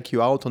wants to check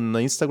you out on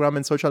Instagram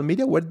and social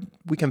media, where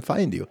we can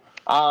find you?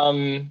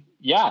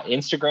 Yeah,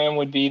 Instagram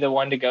would be the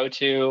one to go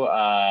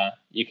to.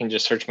 You can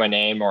just search my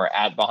name or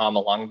at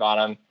Bahama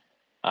Longbottom.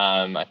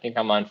 I think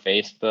I'm on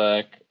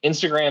Facebook.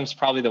 Instagram's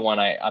probably the one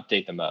I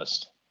update the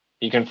most.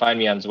 You can find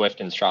me on Zwift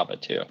and Strava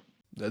too.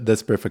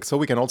 That's perfect. So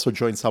we can also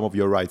join some of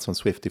your rides on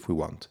Zwift if we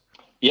want.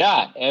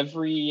 Yeah,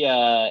 every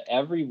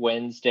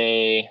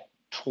Wednesday,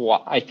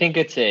 I think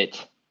it's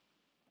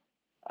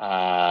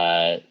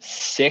at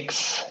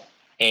 6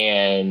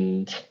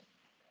 and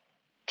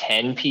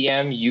 10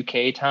 p.m.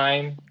 UK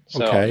time.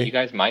 So you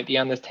guys might be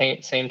on the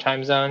same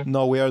time zone?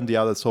 No, we are on the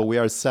other. So we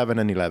are 7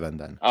 and 11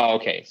 then. Oh,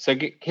 okay. So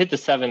hit the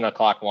 7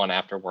 o'clock one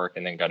after work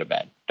and then go to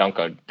bed.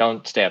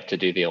 Don't stay up to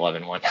do the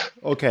 11 one.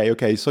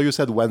 Okay. So you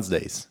said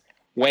Wednesdays.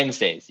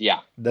 Wednesdays, yeah.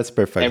 That's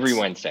perfect. Every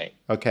Wednesday.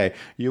 Okay,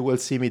 you will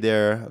see me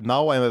there.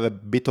 Now I have a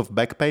bit of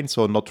back pain,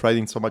 so not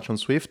riding so much on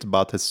Swift,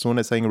 but as soon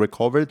as I'm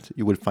recovered,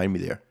 you will find me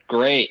there.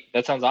 Great.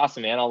 That sounds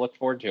awesome, man. I'll look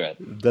forward to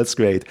it. That's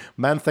great.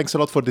 Man, thanks a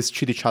lot for this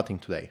chitty chatting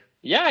today.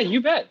 Yeah,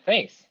 you bet.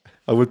 Thanks.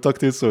 I will talk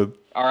to you soon.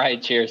 All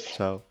right, cheers.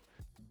 Ciao.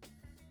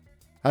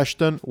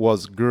 Ashton,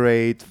 was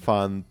great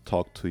fun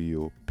talk to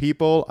you.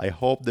 People, I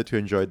hope that you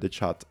enjoyed the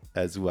chat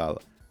as well.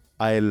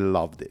 I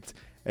loved it.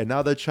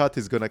 Another chat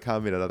is going to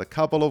come in another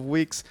couple of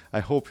weeks.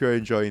 I hope you're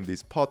enjoying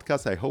this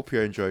podcast. I hope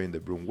you're enjoying the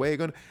Broom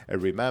Wagon.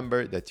 And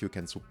remember that you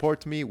can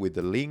support me with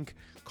the link,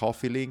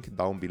 coffee link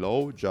down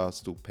below,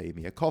 just to pay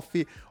me a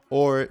coffee.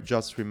 Or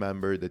just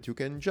remember that you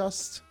can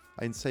just,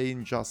 I'm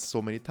saying just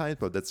so many times,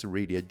 but that's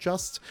really a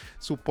just,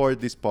 support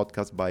this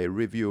podcast by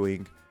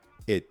reviewing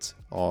it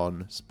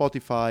on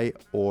Spotify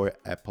or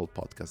Apple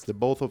Podcasts. The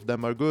both of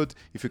them are good.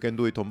 If you can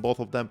do it on both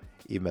of them,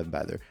 even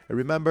better. And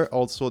remember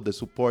also the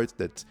support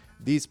that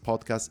this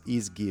podcast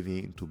is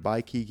giving to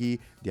Bikeigi,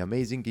 the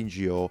amazing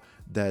NGO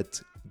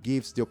that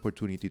gives the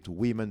opportunity to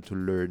women to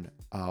learn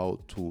how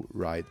to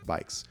ride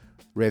bikes.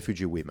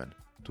 Refugee women,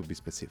 to be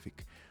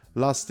specific.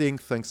 Last thing,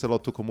 thanks a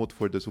lot to Komoot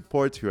for the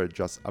support. You are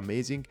just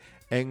amazing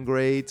and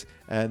great.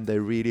 And I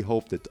really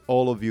hope that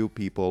all of you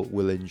people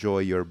will enjoy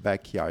your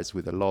backyards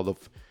with a lot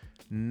of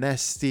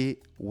nasty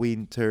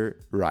winter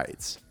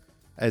rides,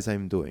 as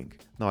I'm doing.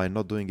 No, I'm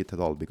not doing it at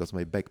all because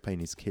my back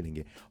pain is killing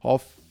it.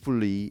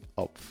 Hopefully,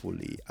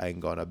 I'm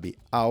gonna be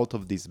out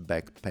of this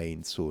back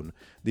pain soon.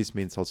 This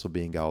means also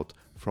being out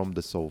from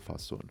the sofa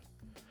soon.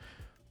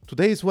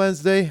 Today is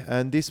Wednesday,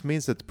 and this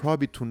means that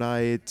probably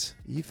tonight,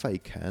 if I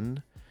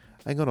can,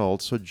 I'm gonna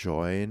also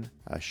join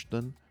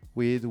Ashton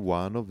with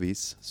one of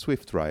his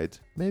Swift ride.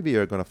 Maybe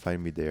you're gonna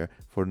find me there.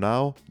 For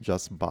now,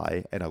 just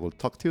bye, and I will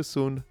talk to you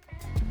soon.